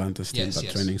final Hunters team, but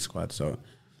training squad. So,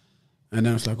 and then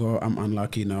I was like, oh, I'm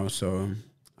unlucky now. So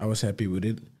I was happy with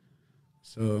it.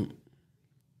 So,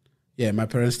 yeah, my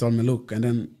parents told me, look, and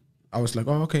then I was like,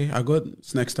 oh, okay, I got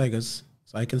Snacks Tigers,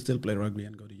 so I can still play rugby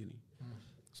and go to uni.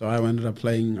 So I ended up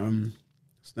playing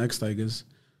Snacks Tigers.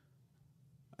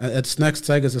 at Snacks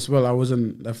Tigers as well, I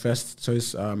wasn't the first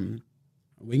choice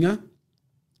winger.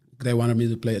 They wanted me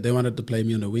to play. They wanted to play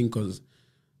me on the wing because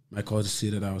my coach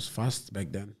see that I was fast back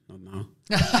then, not now.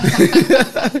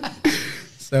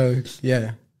 So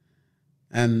yeah,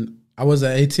 and I was the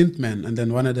 18th man, and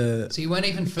then one of the. So you weren't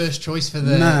even first choice for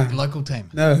the local team.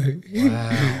 No.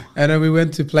 Wow. And then we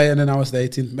went to play, and then I was the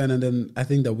 18th man, and then I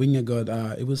think the winger got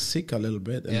it was sick a little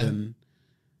bit, and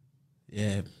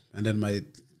then my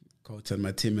coach and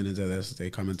my team manager they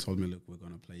come and told me, look, we're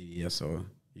gonna play you here, so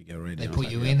you get ready. They put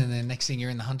you in, and then next thing you're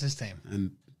in the Hunters team.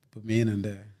 And put me in,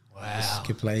 and just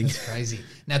keep playing. That's crazy.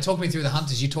 Now talk me through the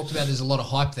Hunters. You talked about there's a lot of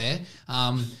hype there.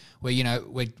 Where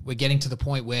we're getting to the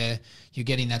point where you're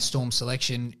getting that Storm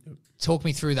selection. Talk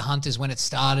me through the Hunters when it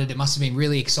started. It must have been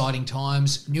really exciting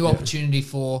times. New opportunity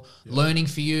for learning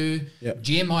for you. Yeah.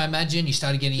 Gym, I imagine. You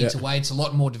started getting into weights. A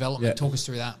lot more development. Talk us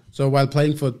through that. So while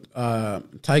playing for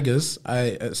Tigers,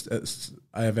 I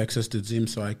have access to gym,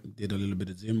 so I did a little bit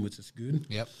of gym, which is good.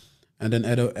 Yep. And then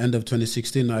at the end of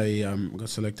 2016, I got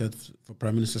selected for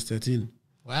Prime Minister's 13.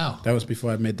 Wow. That was before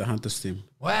I made the Hunters team.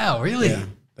 Wow, really? Yeah.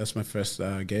 That's my first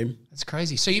game. That's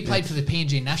crazy. So you played for the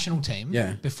PNG national team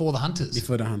before the Hunters?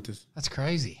 Before the Hunters. That's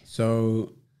crazy.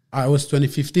 So I was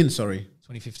 2015, sorry.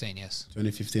 2015, yes.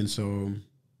 2015, so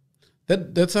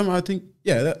that time I think,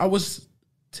 I was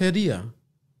third year.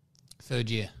 Third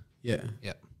year. Yeah.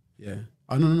 Yep. Yeah.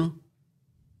 Oh, no.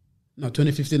 No,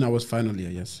 2015 I was final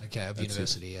year, yes. Okay, of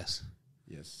university, yes.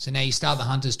 Yes. So now you start the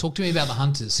Hunters. Talk to me about the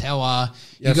Hunters. How are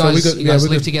Yeah, you so guys? we You guys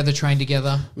live together, train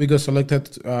together. We got selected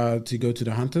to go to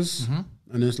the Hunters,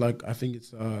 and it's like I think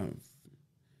it's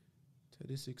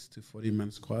 36 to 40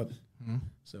 man squad.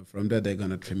 So from there they're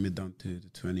gonna trim it down to the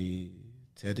 20,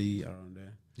 30 around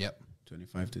there. Yep.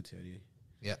 25 to 30.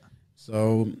 Yeah.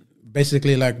 So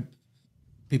basically, like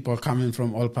people coming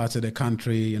from all parts of the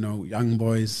country, young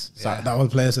boys. So the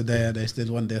old players are there. They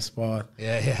still want their spot.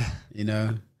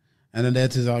 Yeah. And then they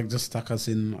just stuck us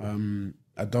in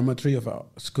a dormitory of our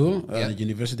school,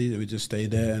 university. We just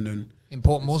stayed there, and then in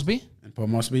Port Moresby.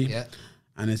 Yeah,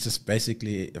 and it's just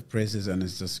basically a prison, and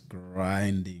it's just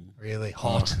grinding. Really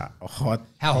hot. Hot.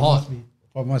 How hot?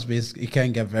 Port Moresby it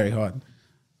can get very hot.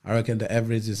 I reckon the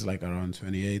average is like around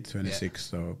 28, 26.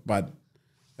 So, but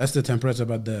that's the temperature.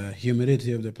 But the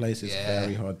humidity of the place is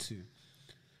very hot too.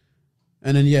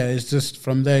 And then it's just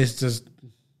from there. It's just.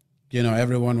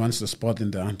 Everyone wants a spot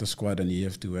in the Hunter squad, and you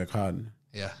have to work hard.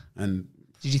 Yeah. And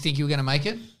did you think you were going to make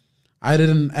it? I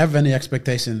didn't have any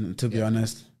expectation, to be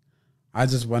honest. I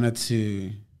just wanted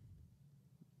to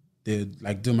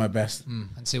do my best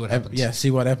and see what happens. Yeah,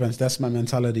 see what happens. That's my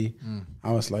mentality.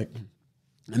 I was like,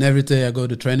 and every day I go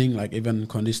to training, like even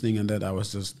conditioning and that, I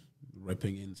was just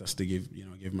ripping in just to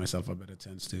give myself a better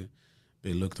chance to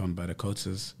be looked on by the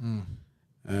coaches.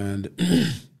 And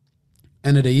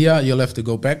end of the year, you'll have to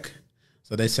go back.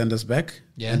 So they send us back,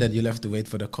 and then you'll have to wait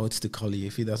for the coach to call you.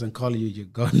 If he doesn't call you, you're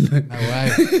gone. No way.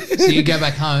 So you go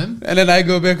back home? And then I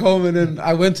go back home, and then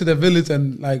I went to the village,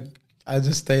 and I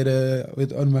just stayed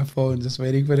on my phone, just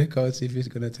waiting for the coach if he's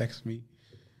gonna text me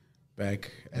back.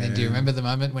 And then do you remember the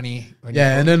moment when he?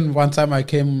 And then one time I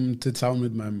came to town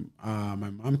with my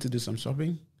mom to do some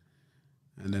shopping.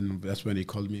 And then that's when he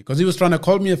called me. Because he was trying to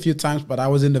call me a few times, but I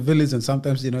was in the village, and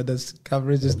sometimes, the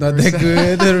coverage is not that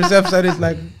good. The reception is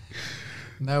like...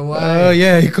 No way. Oh,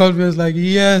 yeah. He called me. I was like,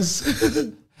 yes.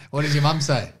 What did your mum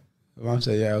say? Mom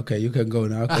said, yeah, okay, you can go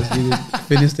now because we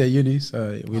finished the uni.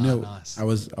 So we know nice. I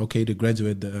was okay to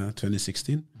graduate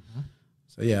 2016.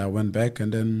 So, I went back,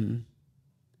 and then,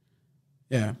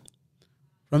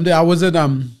 from there, I was at... I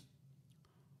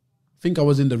think I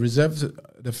was in the reserve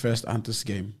the first Hunters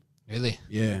game. Really?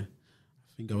 Yeah.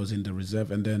 I think I was in the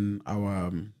reserve. And then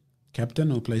our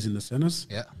captain who plays in the centers,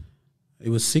 he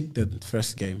was sick that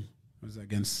first game. It was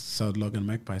against South Logan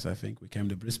Magpies, I think. We came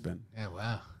to Brisbane. Yeah,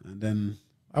 wow. And then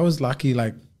I was lucky,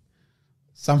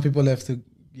 some people have to,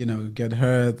 get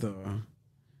hurt or,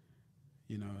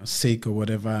 sick or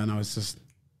whatever. And I was just...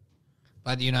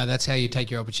 But, that's how you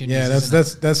take your opportunities. Yeah,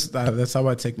 that's how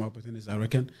I take my opportunities, I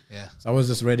reckon. Yeah. So I was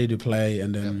just ready to play,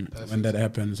 and then when that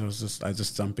happens, I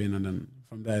just jump in, and then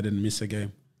from there I didn't miss a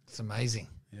game. It's amazing.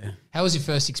 Yeah. How was your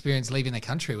first experience leaving the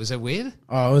country? Was it weird?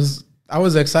 Oh, I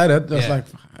was excited. I was like,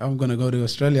 I'm gonna go to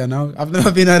Australia now. I've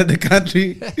never been out of the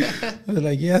country. I was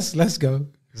like, yes, let's go.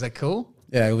 Was that cool?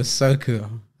 Yeah, it was so cool.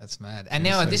 That's mad. And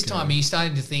now at this time, are you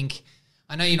starting to think?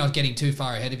 I know you're not getting too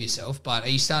far ahead of yourself, but are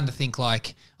you starting to think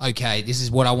okay, this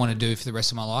is what I want to do for the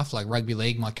rest of my life, like rugby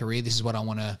league, my career. This is what I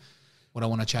want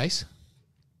to chase.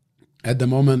 At the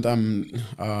moment, I'm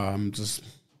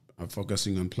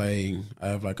focusing on playing. I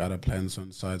have other plans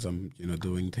on sides. I'm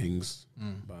doing things,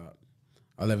 but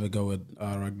I'll ever go with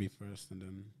rugby first, and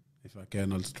then if I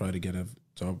can, I'll try to get a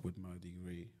job with my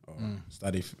degree or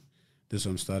do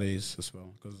some studies as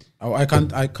well. Because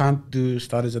I can't do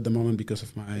studies at the moment because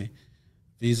of my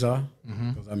visa.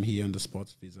 Because I'm here on the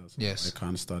sports visa, so I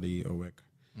can't study or work.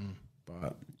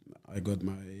 But I got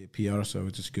my PR, so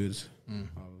which is good.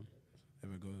 I'll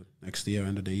ever go next year,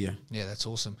 end of the year. Yeah, that's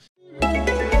awesome.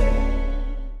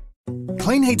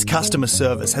 Clean Heat's customer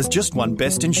service has just won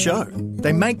Best in Show.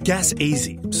 They make gas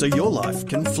easy, so your life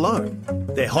can flow.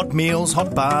 Their hot meals,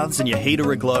 hot baths, and your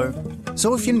heater aglow.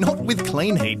 So if you're not with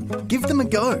Clean Heat, give them a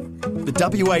go.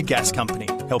 The WA Gas Company,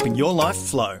 helping your life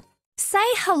flow. Say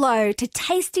hello to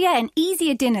tastier and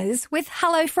easier dinners with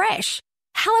HelloFresh.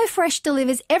 HelloFresh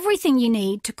delivers everything you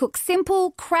need to cook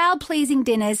simple, crowd-pleasing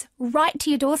dinners right to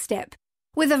your doorstep.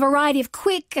 With a variety of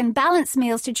quick and balanced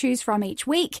meals to choose from each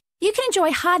week, you can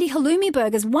enjoy hearty halloumi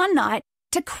burgers one night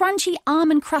to crunchy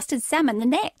almond-crusted salmon the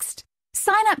next.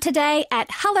 Sign up today at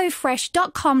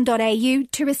hellofresh.com.au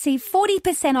to receive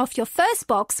 40% off your first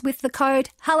box with the code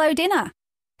HELLODINNER.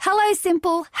 Hello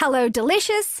Simple, hello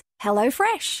Delicious, Hello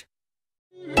Fresh.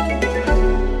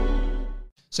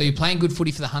 So you're playing good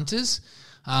footy for the Hunters.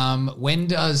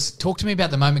 Talk to me about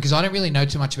the moment, because I don't really know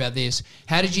too much about this.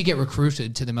 How did you get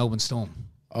recruited to the Melbourne Storm?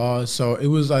 So it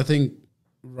was, I think,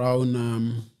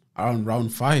 around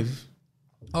round 5.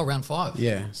 Oh, round 5.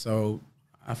 Yeah. So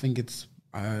I think it's,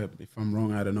 if I'm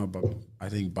wrong, I don't know, but I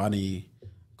think Bunny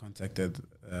contacted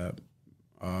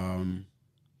Bob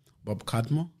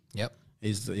Cadmore. Yep.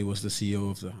 He was the CEO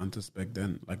of the Hunters back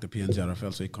then, like the PNG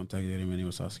RFL. So he contacted him and he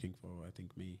was asking for, I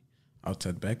think, me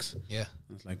outside backs. Yeah.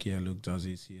 And it's like, yeah, look,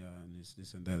 Jazzy's here and it's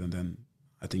this and that. And then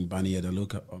I think Bunny had a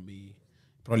look on me.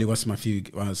 Probably watched some of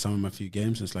my few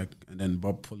games. It's like, and then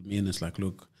Bob pulled me in. It's like,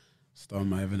 look,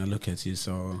 Storm, I'm having a look at you.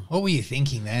 So what were you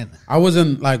thinking then? I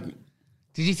wasn't like.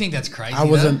 Did you think that's crazy? I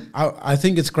wasn't. I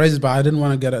think it's crazy, but I didn't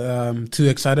want to get too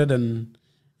excited and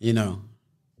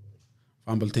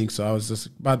fumble things. So I was just.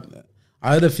 But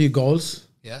I had a few goals.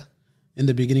 Yeah. In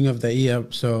the beginning of the year,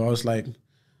 so I was like.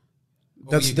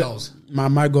 What were your goals?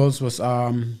 My goals was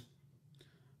I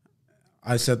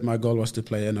said my goal was to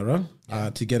play NRL.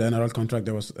 To get an NRL contract,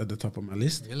 that was at the top of my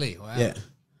list. Really? Wow. Yeah.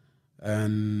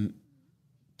 And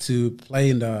to play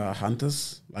in the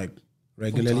Hunters, like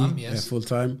regularly, Full-time, yes. full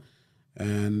time.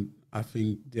 And I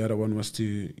think the other one was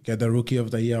to get the Rookie of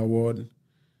the Year award,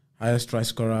 highest try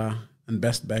scorer, and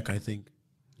best back, I think.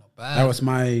 Not bad. That was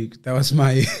my that was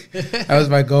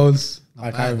my goals.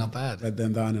 Not bad. Let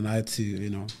them down, and I had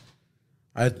to,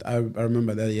 I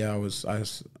remember that year I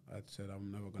said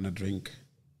I'm never gonna drink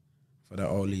for the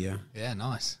whole year. Yeah,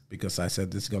 nice. Because I said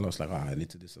this girl, I was like, I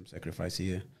need to do some sacrifice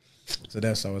here. So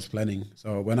that's what I was planning.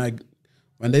 So when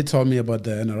they told me about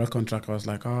the NRL contract, I was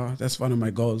like, that's one of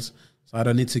my goals. So I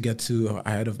don't need to get too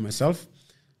ahead of myself.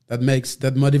 That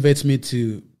motivates me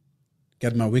to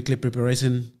get my weekly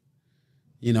preparation,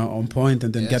 on point,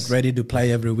 and then get ready to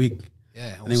play every week.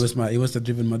 Yeah, awesome. And it was the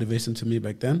driven motivation to me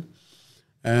back then.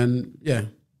 And yeah,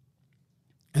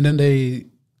 and then I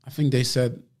think they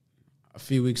said a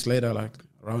few weeks later, like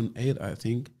around 8, I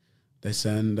think, they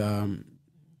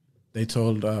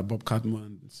told Bob Cadmore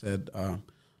and said,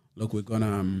 look, we're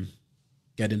gonna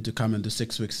get him to come and do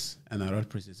 6 weeks NRL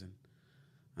preseason.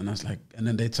 And I was like, and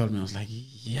then they told me, I was like,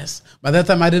 yes. By that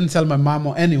time, I didn't tell my mom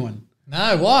or anyone.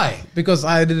 No, why? Because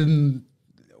I didn't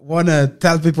want to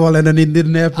tell people, and then it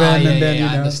didn't happen. I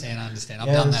understand. I've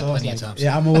done that plenty of times.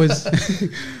 Yeah, I'm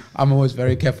always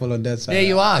very careful on that side. Yeah,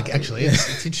 you are actually.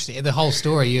 It's interesting. The whole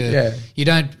story. You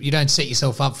don't set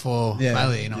yourself up for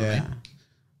failure. You know what I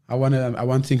mean? I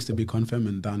want things to be confirmed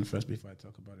and done first before I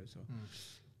talk about it. So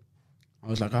I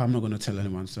was like, I'm not going to tell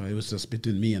anyone. So it was just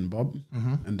between me and Bob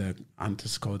and the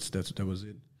Hunters coach. That was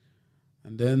it.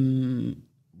 And then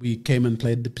we came and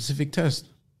played the Pacific Test.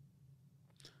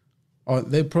 Or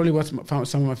they probably found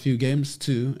some of my few games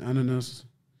too. I don't know.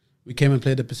 We came and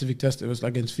played the Pacific Test. It was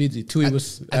against Fiji. At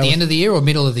the end of the year or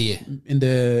middle of the year? In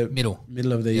the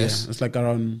middle of the year. It's like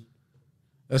around.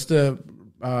 That's the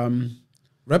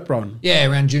rep round. Yeah,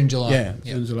 around June, July. Yeah,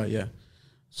 June, July. Yeah.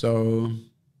 So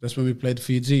that's when we played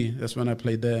Fiji. That's when I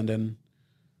played there, and then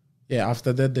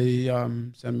after that they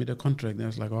sent me the contract. And I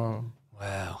was like, oh,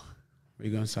 wow,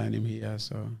 we're gonna sign him here.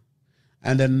 So,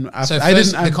 and then after,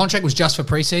 the contract was just for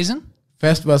preseason.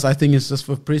 First was, I think it's just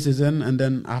for preseason, and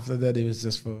then after that it was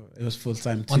full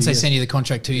time. Once they send you the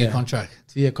contract, 2-year contract.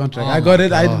 2-year contract. Oh I got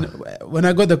it. When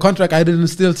I got the contract, I didn't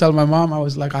still tell my mom. I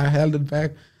was like, I held it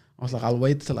back. I was like, I'll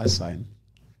wait till I sign,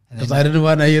 because I didn't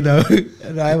want to,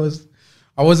 and I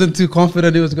wasn't too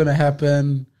confident it was going to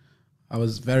happen. I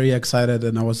was very excited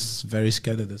and I was very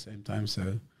scared at the same time.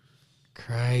 So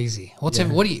Crazy. What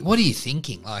are you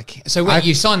thinking? Like, so wait,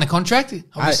 you signed the contract?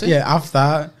 Obviously.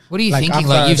 After. What are you thinking?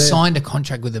 Like, you've signed a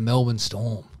contract with the Melbourne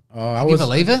Storm. I Can you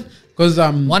believe it? Because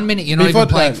 1 minute you're not even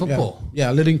playing football.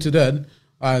 Yeah, leading to that,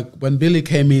 when Billy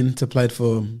came in to play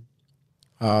for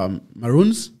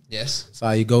Maroons, Yes. so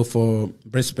I go for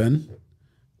Brisbane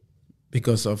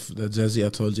because of the jersey I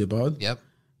told you about. Yep.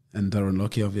 And Darren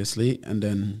Lockie, obviously. And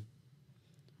then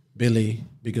Billy,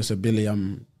 because of Billy,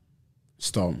 I'm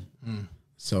Storm.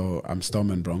 So I'm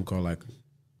Storm and Bronco, like,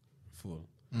 full.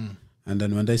 And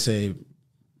then when they say,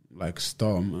 like,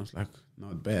 Storm, I was like,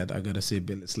 not bad. I got to see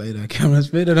Billy Slater, Cameron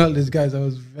Smith, and all these guys. I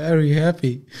was very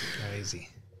happy. Crazy.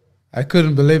 I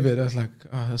couldn't believe it. I was like,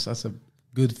 oh, that's such a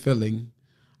good feeling.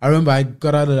 I remember I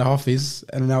got out of the office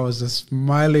and I was just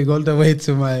smiling all the way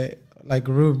to my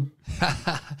room.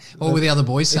 What were the other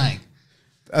boys saying?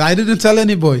 I didn't tell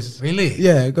any boys. Really?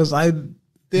 Yeah, because I You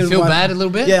didn't feel bad a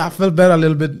little bit? Yeah, I felt bad a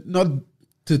little bit. Not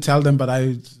to tell them, but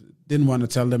I didn't want to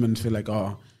tell them and feel like,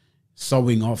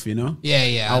 showing off, you know?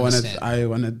 Yeah, I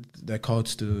wanted the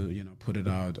coach to, put it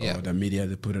out Yeah. or the media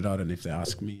to put it out. And if they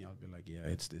ask me, I'll be like, yeah,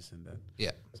 it's this and that.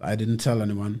 Yeah. So I didn't tell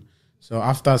anyone. So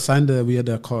after I signed we had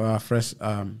a fresh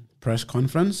press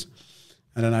conference,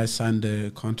 and then I signed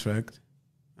the contract.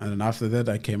 And then after that,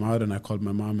 I came out and I called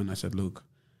my mom and I said, look,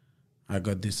 I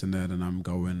got this and that and I'm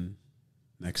going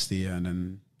next year. And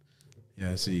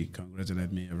then, she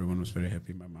congratulated me. Everyone was very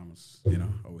happy. My mom was,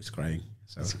 always crying.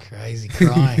 So That's crazy,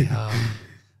 crying.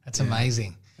 That's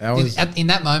amazing. In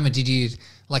that moment, did you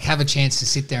have a chance to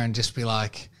sit there and just be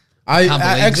like, I can't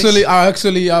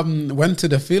actually went to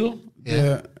the field.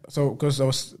 Yeah. So because I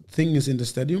was thing is in the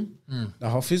stadium, the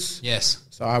office. Yes.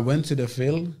 So I went to the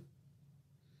field,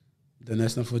 the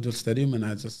National Football Stadium, and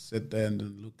I just sat there and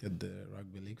then look at the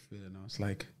rugby league field, and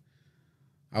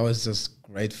I was just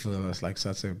grateful. It was like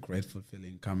such a grateful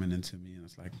feeling coming into me, and I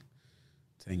was like,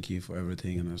 thank you for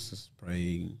everything, and I was just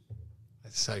praying.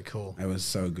 That's so cool. It was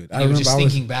so good. I remember just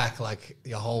thinking back, like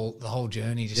the whole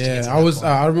journey. Just to get to I was.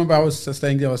 that point. I remember I was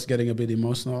staying there. I was getting a bit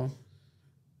emotional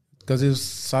because it was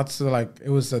such it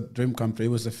was a dream come true. It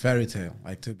was a fairy tale.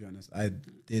 Like, to be honest, I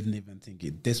didn't even think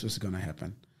this was gonna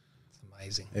happen. It's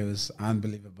amazing. It was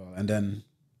unbelievable. And then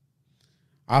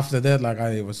after that,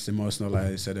 I was emotional.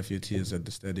 I shed a few tears at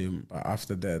the stadium. But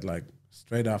after that,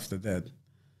 straight after that,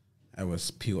 I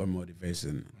was pure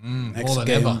motivation.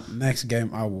 Next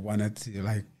game, I wanted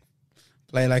to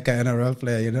play like an NRL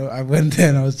player. I went there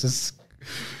and I was just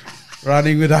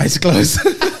running with eyes closed.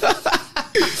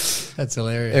 That's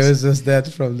hilarious. It was just that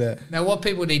from there. Now, what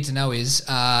people need to know is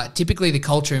typically the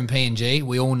culture in PNG,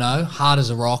 we all know, hard as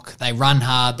a rock. They run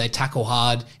hard, they tackle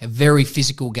hard, a very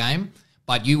physical game.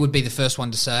 But you would be the first one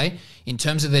to say, in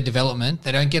terms of their development,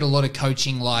 they don't get a lot of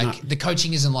coaching the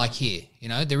coaching isn't like here.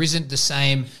 There isn't the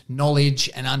same knowledge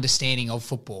and understanding of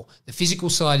football. The physical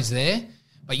side is there,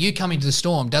 but you coming to the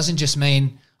Storm doesn't just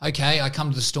mean, okay, I come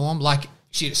to the Storm.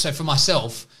 So for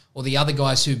myself or the other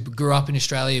guys who grew up in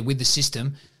Australia with the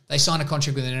system, they sign a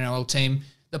contract with an NRL team.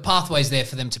 The pathway's there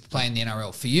for them to play in the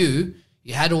NRL. For you,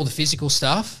 you had all the physical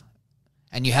stuff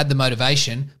and you had the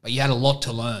motivation, but you had a lot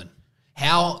to learn.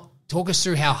 Talk us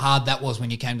through how hard that was when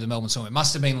you came to the Melbourne Storm. It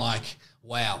must have been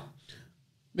wow.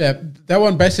 Yeah, that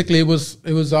one basically it was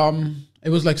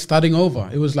like starting over.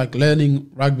 It was like learning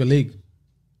rugby league.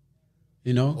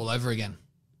 All over again.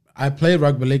 I played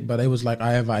rugby league, but it was like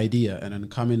I have an idea, and then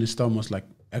coming to Storm was like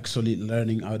actually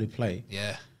learning how to play.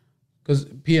 Yeah. Because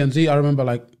PNG, I remember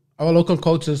our local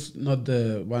coaches, not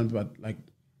the one, but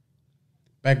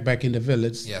back in the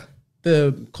village. Yeah.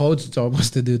 The coach's job was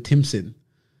to do team sheet.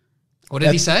 What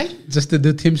did he say? Just to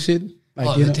do team sheet.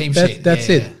 The team sheet. That's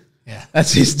it. Yeah.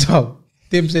 That's his job.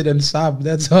 Team sheet and sub.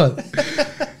 That's all.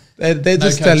 they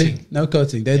just tell you no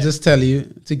coaching. They just tell you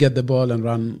to get the ball and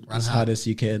run as hard as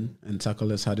you can and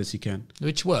tackle as hard as you can.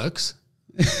 Which works,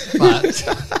 but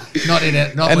not in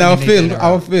it. Not and our field,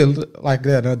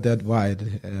 they're not that wide.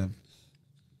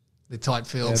 The tight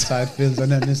fields. Yeah, tight fields,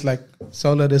 and then it's like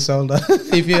shoulder to shoulder.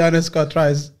 If you want to score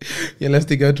tries, you'll have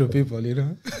to go through people,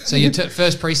 So your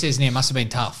first preseason here must have been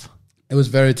tough. It was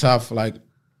very tough.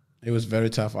 It was very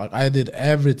tough. I did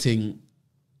everything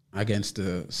against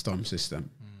the Storm system,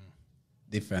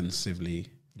 defensively.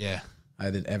 Yeah, I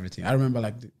did everything. I remember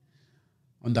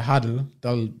on the huddle,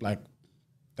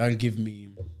 they'll give me.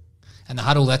 And the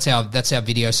huddle, that's our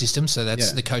video system. So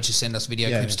that's the coaches send us video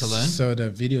clips to learn. So the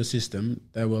video system,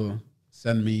 they will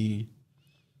send me.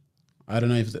 I don't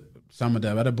know if some of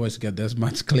the other boys get this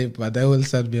much clip, but they will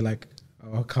send me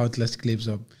countless clips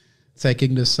of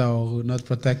taking the soul, not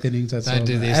protecting each other. Don't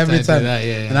do this, every don't time. do that.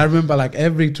 Yeah. And I remember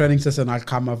every training session, I'll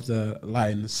come up the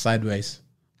line sideways.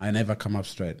 I never come up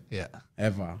straight. Yeah.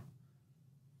 Ever.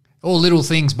 All little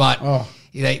things, but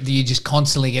you're just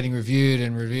constantly getting reviewed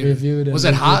and reviewed. Was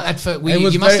it hard at first?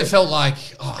 You must have felt like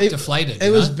deflated.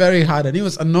 It was very hard, and it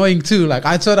was annoying too. Like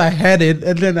I thought I had it,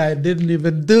 and then I didn't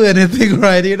even do anything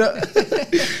right. I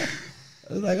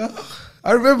was like,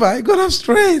 I remember I got up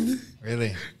straight.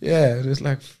 Really? Yeah, it was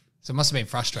like. So it must have been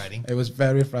frustrating. It was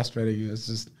very frustrating. It was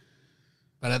just.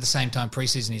 But at the same time,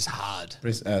 preseason is hard.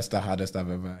 It's the hardest I've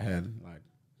ever had, like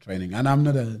training, and I'm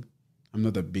not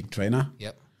a big trainer.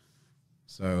 Yep.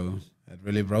 So it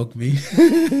really broke me.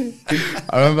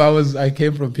 I remember I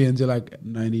came from PNG like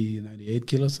 98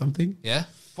 kilos something. Yeah.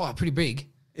 Wow, pretty big.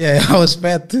 Yeah, I was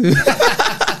fat too.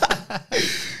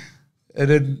 And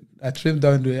then I trimmed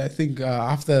down to, I think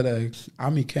after the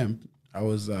army camp, I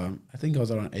think I was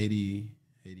around 88,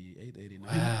 89.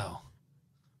 Wow.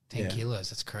 10 kilos,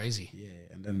 that's crazy. Yeah,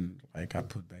 and then I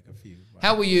put back a few.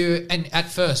 How were you, and at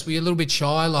first, were you a little bit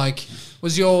shy? Like,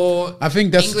 was your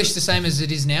English the same as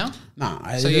it is now?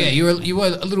 Nah. You were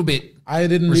a little bit I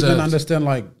didn't reserved. even understand,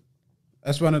 like,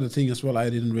 that's one of the things as well, I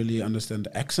didn't really understand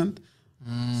the accent.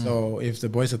 So if the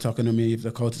boys are talking to me, if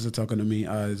the coaches are talking to me,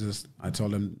 I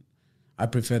told them, I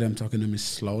prefer them talking to me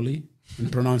slowly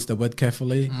and pronounce the word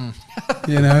carefully,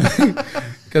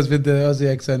 because with the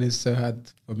Aussie accent, it's so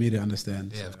hard for me to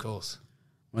understand. Yeah, so of course.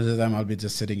 Most of the time, I'll be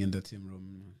just sitting in the team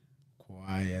room,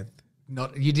 quiet.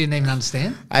 You didn't even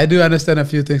understand? I do understand a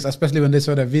few things, especially when they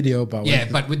saw the video. But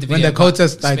but with the when video, the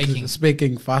coaches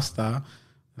speaking faster,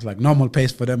 it's like normal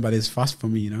pace for them, but it's fast for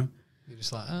me. You're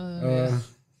just like, yeah.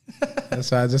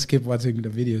 That's why I just keep watching the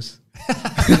videos.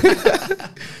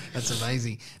 That's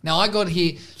amazing. Now I got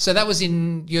here. So that was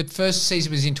your first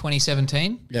season was in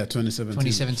 2017? Yeah, 2017.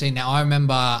 2017. Now I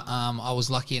remember I was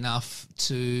lucky enough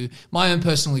to, my own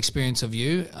personal experience of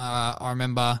you, I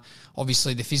remember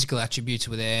obviously the physical attributes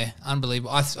were there.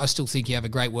 Unbelievable. I still think you have a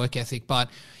great work ethic, but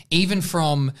even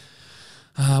from,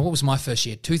 what was my first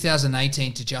year?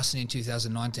 2018 to Justin in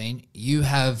 2019, you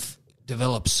have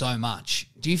developed so much.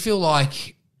 Do you feel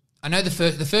like, I know the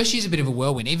first year's a bit of a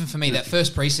whirlwind. Even for me, that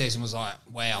first preseason was like,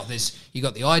 wow, you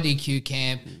got the IDQ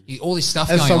camp, all this stuff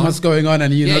There's going on. so much going on,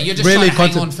 and you're just really trying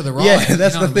to hang on for the ride. Yeah,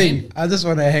 that's you know the thing. I just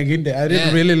want to hang in there. I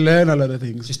didn't really learn a lot of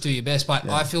things. Just do your best. But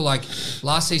I feel like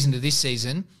last season to this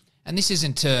season, and this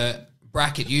isn't to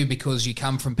bracket you because you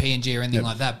come from PNG or anything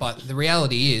like that, but the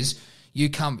reality is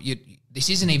this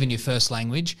isn't even your first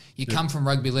language. You come from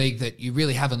rugby league that you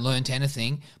really haven't learnt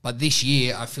anything. But this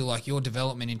year, I feel like your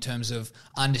development in terms of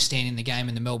understanding the game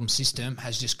and the Melbourne system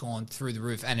has just gone through the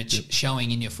roof, and it's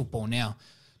showing in your football now.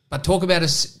 But talk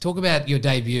about your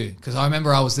debut, because I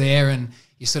remember I was there and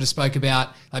you sort of spoke about,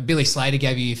 like, Billy Slater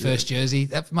gave you your first jersey.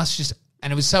 That must just,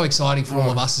 and it was so exciting for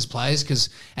all of us as players,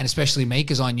 and especially me,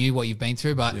 because I knew what you've been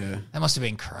through. But that must have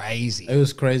been crazy. It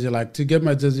was crazy. Like, to get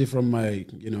my jersey from my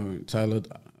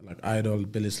childhood idol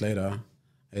Billy Slater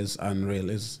is unreal.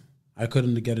 I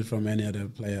couldn't get it from any other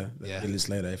player. Billy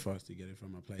Slater, I forced to get it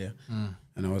from a player,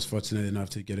 and I was fortunate enough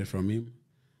to get it from him,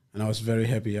 and I was very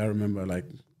happy. I remember like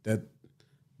that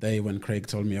day when Craig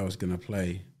told me I was gonna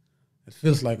play. It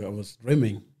feels like I was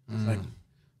dreaming. It's like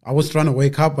I was trying to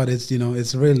wake up, but it's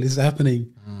it's real. It's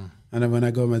happening. And then when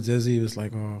I got my jersey, it was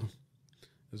like,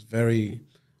 it's very.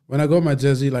 When I got my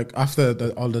jersey, like after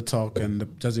all the talk and the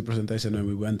jersey presentation, and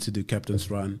we went to do captain's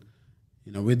run,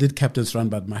 we did captain's run,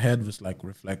 but my head was like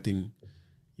reflecting,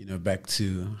 back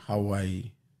to how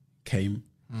I came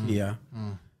here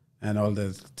and all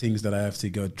the things that I have to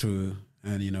go through,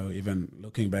 and even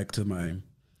looking back to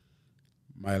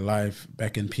my life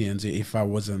back in PNG, if I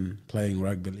wasn't playing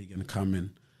rugby league and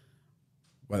coming,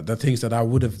 but the things that I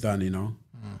would have done,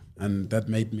 and that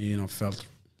made me, felt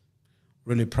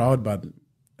really proud, but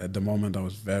at the moment, I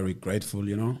was very grateful,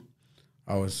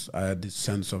 I had this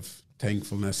sense of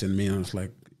thankfulness in me, and I was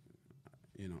like,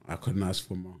 I couldn't ask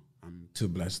for more. I'm too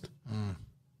blessed.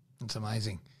 That's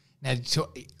amazing. Now,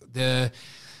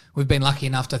 we've been lucky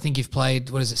enough to, I think you've played,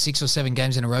 6 or 7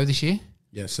 games in a row this year?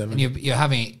 Yeah, 7. And you're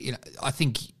having, I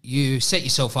think you set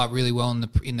yourself up really well in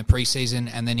the preseason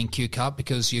and then in Q Cup,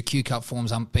 because your Q Cup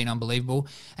form's been unbelievable,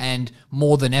 and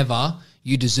more than ever,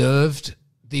 you deserved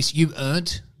this. You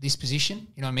earned this position.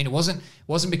 You know what I mean? It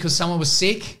wasn't because someone was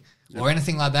sick or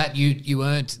anything like that. You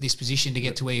earned this position to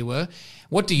get to where you were.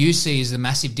 What do you see as the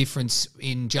massive difference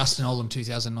in Justin Olam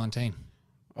 2019?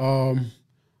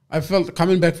 I felt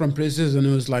coming back from preseason,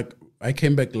 it was like I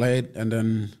came back late, and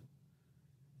then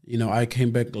I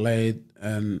came back late,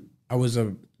 and I was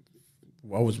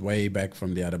way back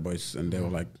from the other boys, and they were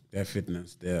like, their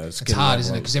fitness, their skill. It's hard,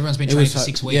 isn't it? Because everyone's been training for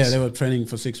 6 weeks. Yeah, they were training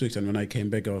for 6 weeks, and when I came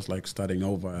back, I was like starting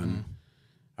over, and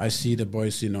I see the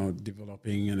boys,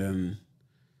 developing, and then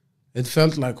it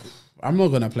felt like I'm not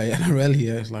gonna play NRL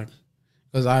here. It's like,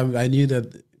 because I knew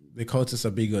that the coaches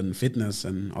are big on fitness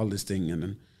and all this thing, and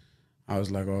then I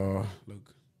was like, oh,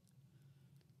 look,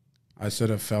 I sort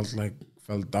of felt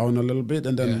down a little bit,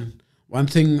 and then one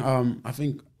thing I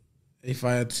think if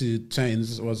I had to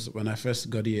change was when I first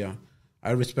got here,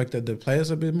 I respected the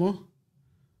players a bit more,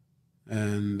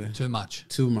 and too much.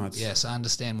 Yes, I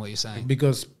understand what you're saying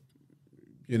because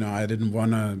I didn't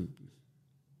want to.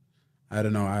 I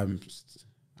don't know.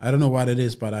 I don't know what it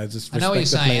is, but I just respect I know what you're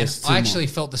saying. I actually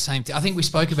more. felt the same thing. I think we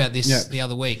spoke about this the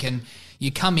other week, and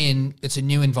you come in, it's a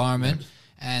new environment,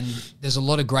 and there's a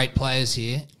lot of great players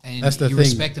here, and That's the you thing.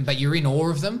 respect them, but you're in awe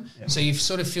of them, so you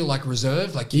sort of feel like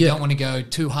reserved, like you don't want to go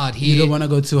too hard here. You don't want to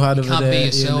go too hard over there. You can't be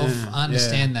yourself. I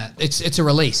understand that. It's a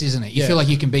release, isn't it? You feel like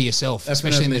you can be yourself,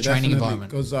 especially in the training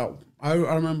environment. Because I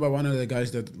remember one of the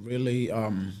guys that really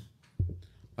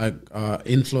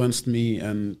influenced me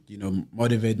and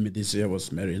motivated me this year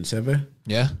was Marion Seve.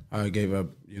 Yeah, I gave up.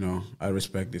 I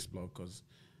respect this bloke because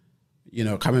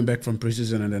coming back from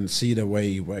preseason and then see the way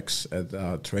he works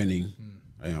at training,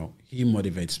 he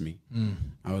motivates me.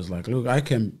 I was like, look, I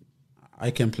can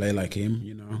play like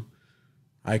him.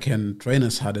 I can train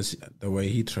as hard as the way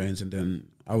he trains, and then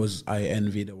I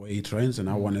envy the way he trains, and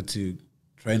I wanted to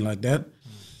train like that.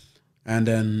 And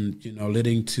then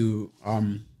leading to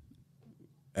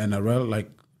NRL,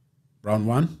 like round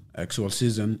 1 actual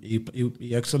season,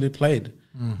 he actually played,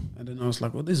 and then I was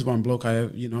like, well, this is one bloke I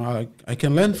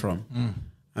can learn from.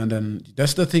 And then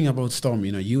that's the thing about Storm,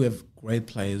 you have great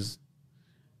players,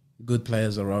 good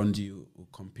players around you who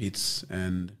competes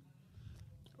and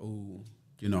who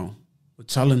who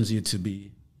challenge you to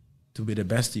be the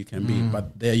best you can be,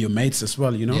 but they're your mates as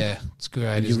well. Yeah, it's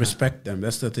great. And you respect them.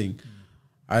 That's the thing.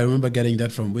 I remember getting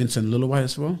that from Winston Luluwai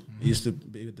as well. He used to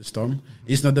be with the Storm.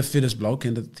 He's not the fittest bloke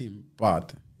in the team,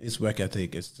 but his work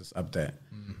ethic is just up there.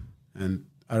 And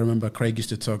I remember Craig used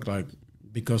to talk like,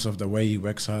 because of the way he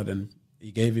works hard, and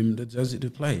he gave him the jersey to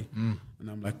play. And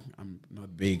I'm like, I'm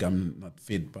not big, I'm not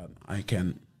fit, but I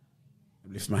can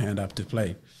lift my hand up to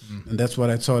play. And that's what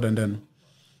I thought. And then,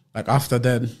 like after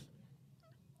that,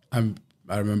 I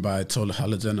remember I told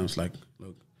Halligan, I was like,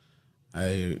 look,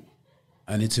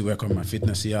 I need to work on my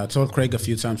fitness here. I told Craig a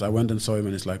few times. I went and saw him,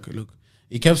 and it's like, look,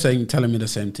 he kept telling me the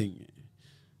same thing.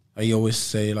 I always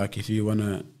say, like, if you want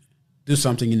to do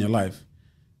something in your life,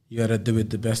 you got to do it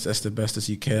the best as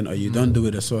you can, or you don't do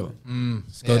it as well.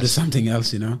 Just go do something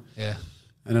else, Yeah.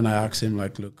 And then I asked him,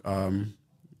 like, look,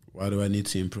 why do I need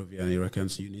to improve here? And he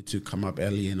reckons you need to come up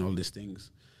early and all these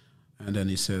things. And then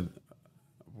he said,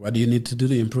 what do you need to do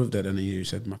to improve that? And he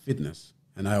said, my fitness.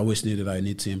 And I always knew that I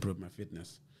need to improve my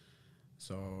fitness.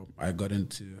 So I got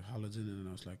into Halligan, and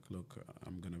I was like, look,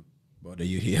 I'm going to bother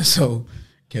you here. So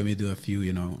can we do a few,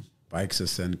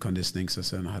 bikes and conditioning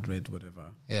and heart rate,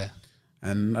 whatever. Yeah.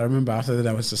 And I remember after that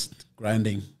I was just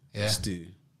grinding just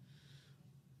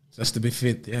to be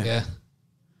fit. Yeah. Yeah.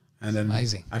 And then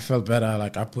amazing. I felt better.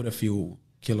 Like I put a few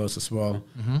kilos as well.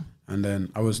 And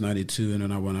then I was 92, and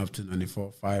then I went up to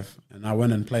 94.5, and I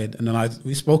went and played. And then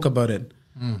we spoke about it.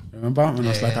 Remember? And I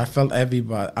was like, I felt heavy,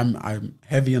 but I'm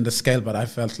heavy on the scale, but I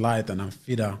felt light and I'm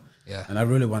fitter. Yeah. And I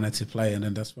really wanted to play. And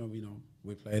then that's when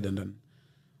we played. And then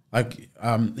like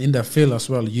in the field as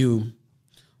well, you,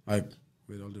 like,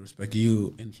 with all due respect,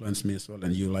 you influence me as well,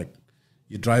 and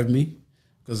you drive me,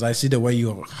 because I see the way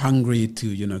you're hungry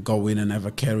to go in and have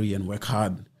a carry and work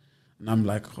hard, and I'm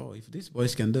like, oh, if these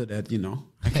boys can do that,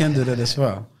 I can do that as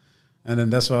well. And then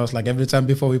that's why I was like, every time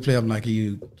before we play, I'm like,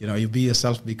 you be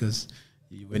yourself, because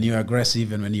when you're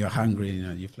aggressive and when you're hungry,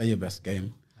 you play your best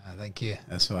game. Thank you.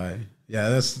 That's why,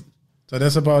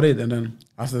 that's about it. And then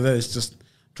after that, it's just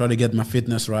try to get my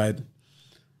fitness right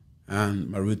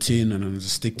and my routine, and then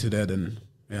just stick to that. And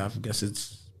I guess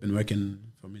it's been working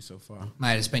for me so far.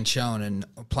 Mate, it's been shown, and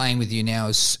playing with you now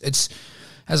it's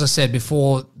as I said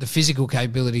before, the physical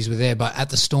capabilities were there, but at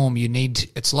the Storm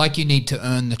it's like you need to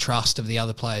earn the trust of the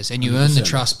other players, and you 100%. Earn the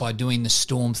trust by doing the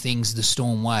Storm things the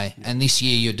Storm way. And this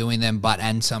year you're doing them,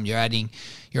 and some. You're adding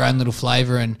your own little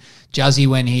flavour, and Juzzy,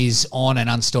 when he's on and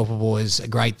unstoppable, is a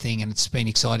great thing, and it's been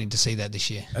exciting to see that this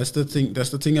year. That's the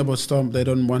thing about Storm. They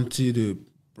don't want you to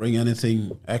bring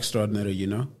anything extraordinary,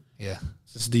 Yeah.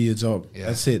 Just do your job. Yeah.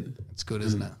 That's it. It's good,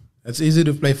 isn't it? It's easy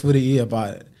to play footy here,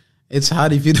 but it's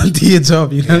hard if you don't do your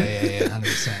job, Yeah,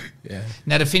 100%. Yeah.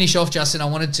 Now, to finish off, Justin, I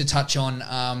wanted to touch on,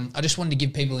 I just wanted to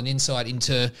give people an insight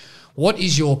into what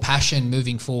is your passion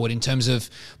moving forward in terms of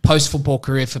post-football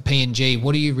career for PNG?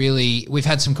 What do you really, we've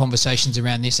had some conversations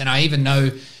around this, and I even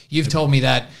know you've told me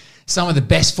that some of the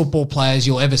best football players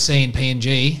you'll ever see in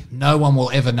PNG, no one will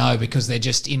ever know because they're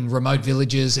just in remote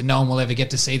villages and no one will ever get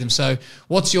to see them. So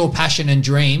what's your passion and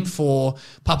dream for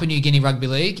Papua New Guinea Rugby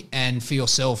League and for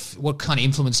yourself? What kind of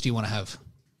influence do you want to have?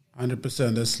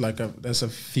 100%. There's a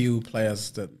few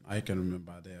players that I can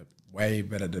remember. They're way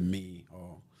better than me.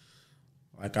 Or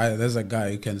there's a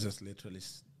guy who can just literally,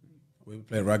 we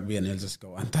play rugby and he'll just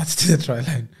go untouched to the try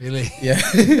line. Really? Yeah.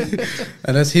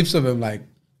 And there's heaps of them.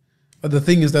 But the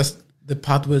thing is, the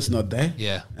pathway's not there.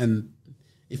 Yeah. And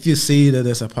if you see that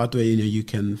there's a pathway, you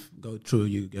can go through,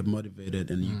 you get motivated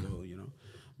and you go,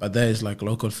 But there is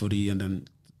local footy and then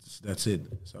that's it.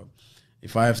 So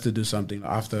if I have to do something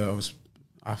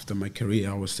after my career,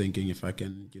 I was thinking if I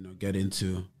can, get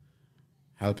into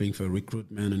helping for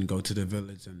recruitment and go to the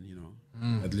village and,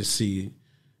 at least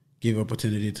give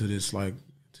opportunity to this,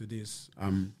 these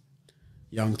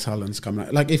young talents coming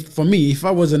out. If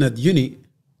I wasn't at uni,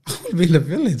 I would be in the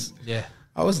village. Yeah.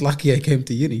 I was lucky I came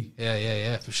to uni.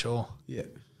 Yeah, for sure. Yeah.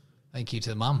 Thank you to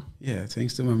the mum. Yeah,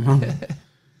 thanks to my mum.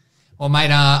 Well,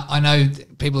 mate, I know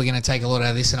people are going to take a lot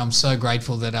out of this, and I'm so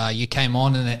grateful that you came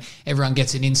on and that everyone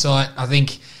gets an insight. I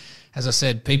think, as I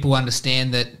said, people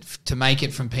understand that to make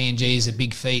it from PNG is a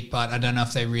big feat, but I don't know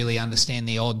if they really understand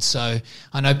the odds. So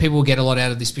I know people will get a lot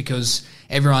out of this because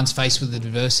everyone's faced with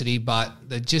adversity, but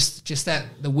just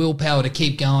the willpower to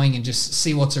keep going and just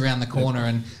see what's around the corner,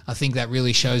 and I think that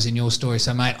really shows in your story.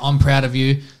 So, mate, I'm proud of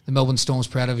you. The Melbourne Storm's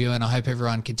proud of you, and I hope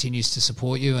everyone continues to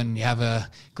support you and you have a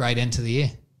great end to the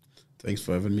year. Thanks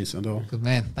for having me, Sandor. Good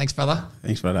man. Thanks, brother.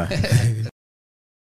 Thanks, brother.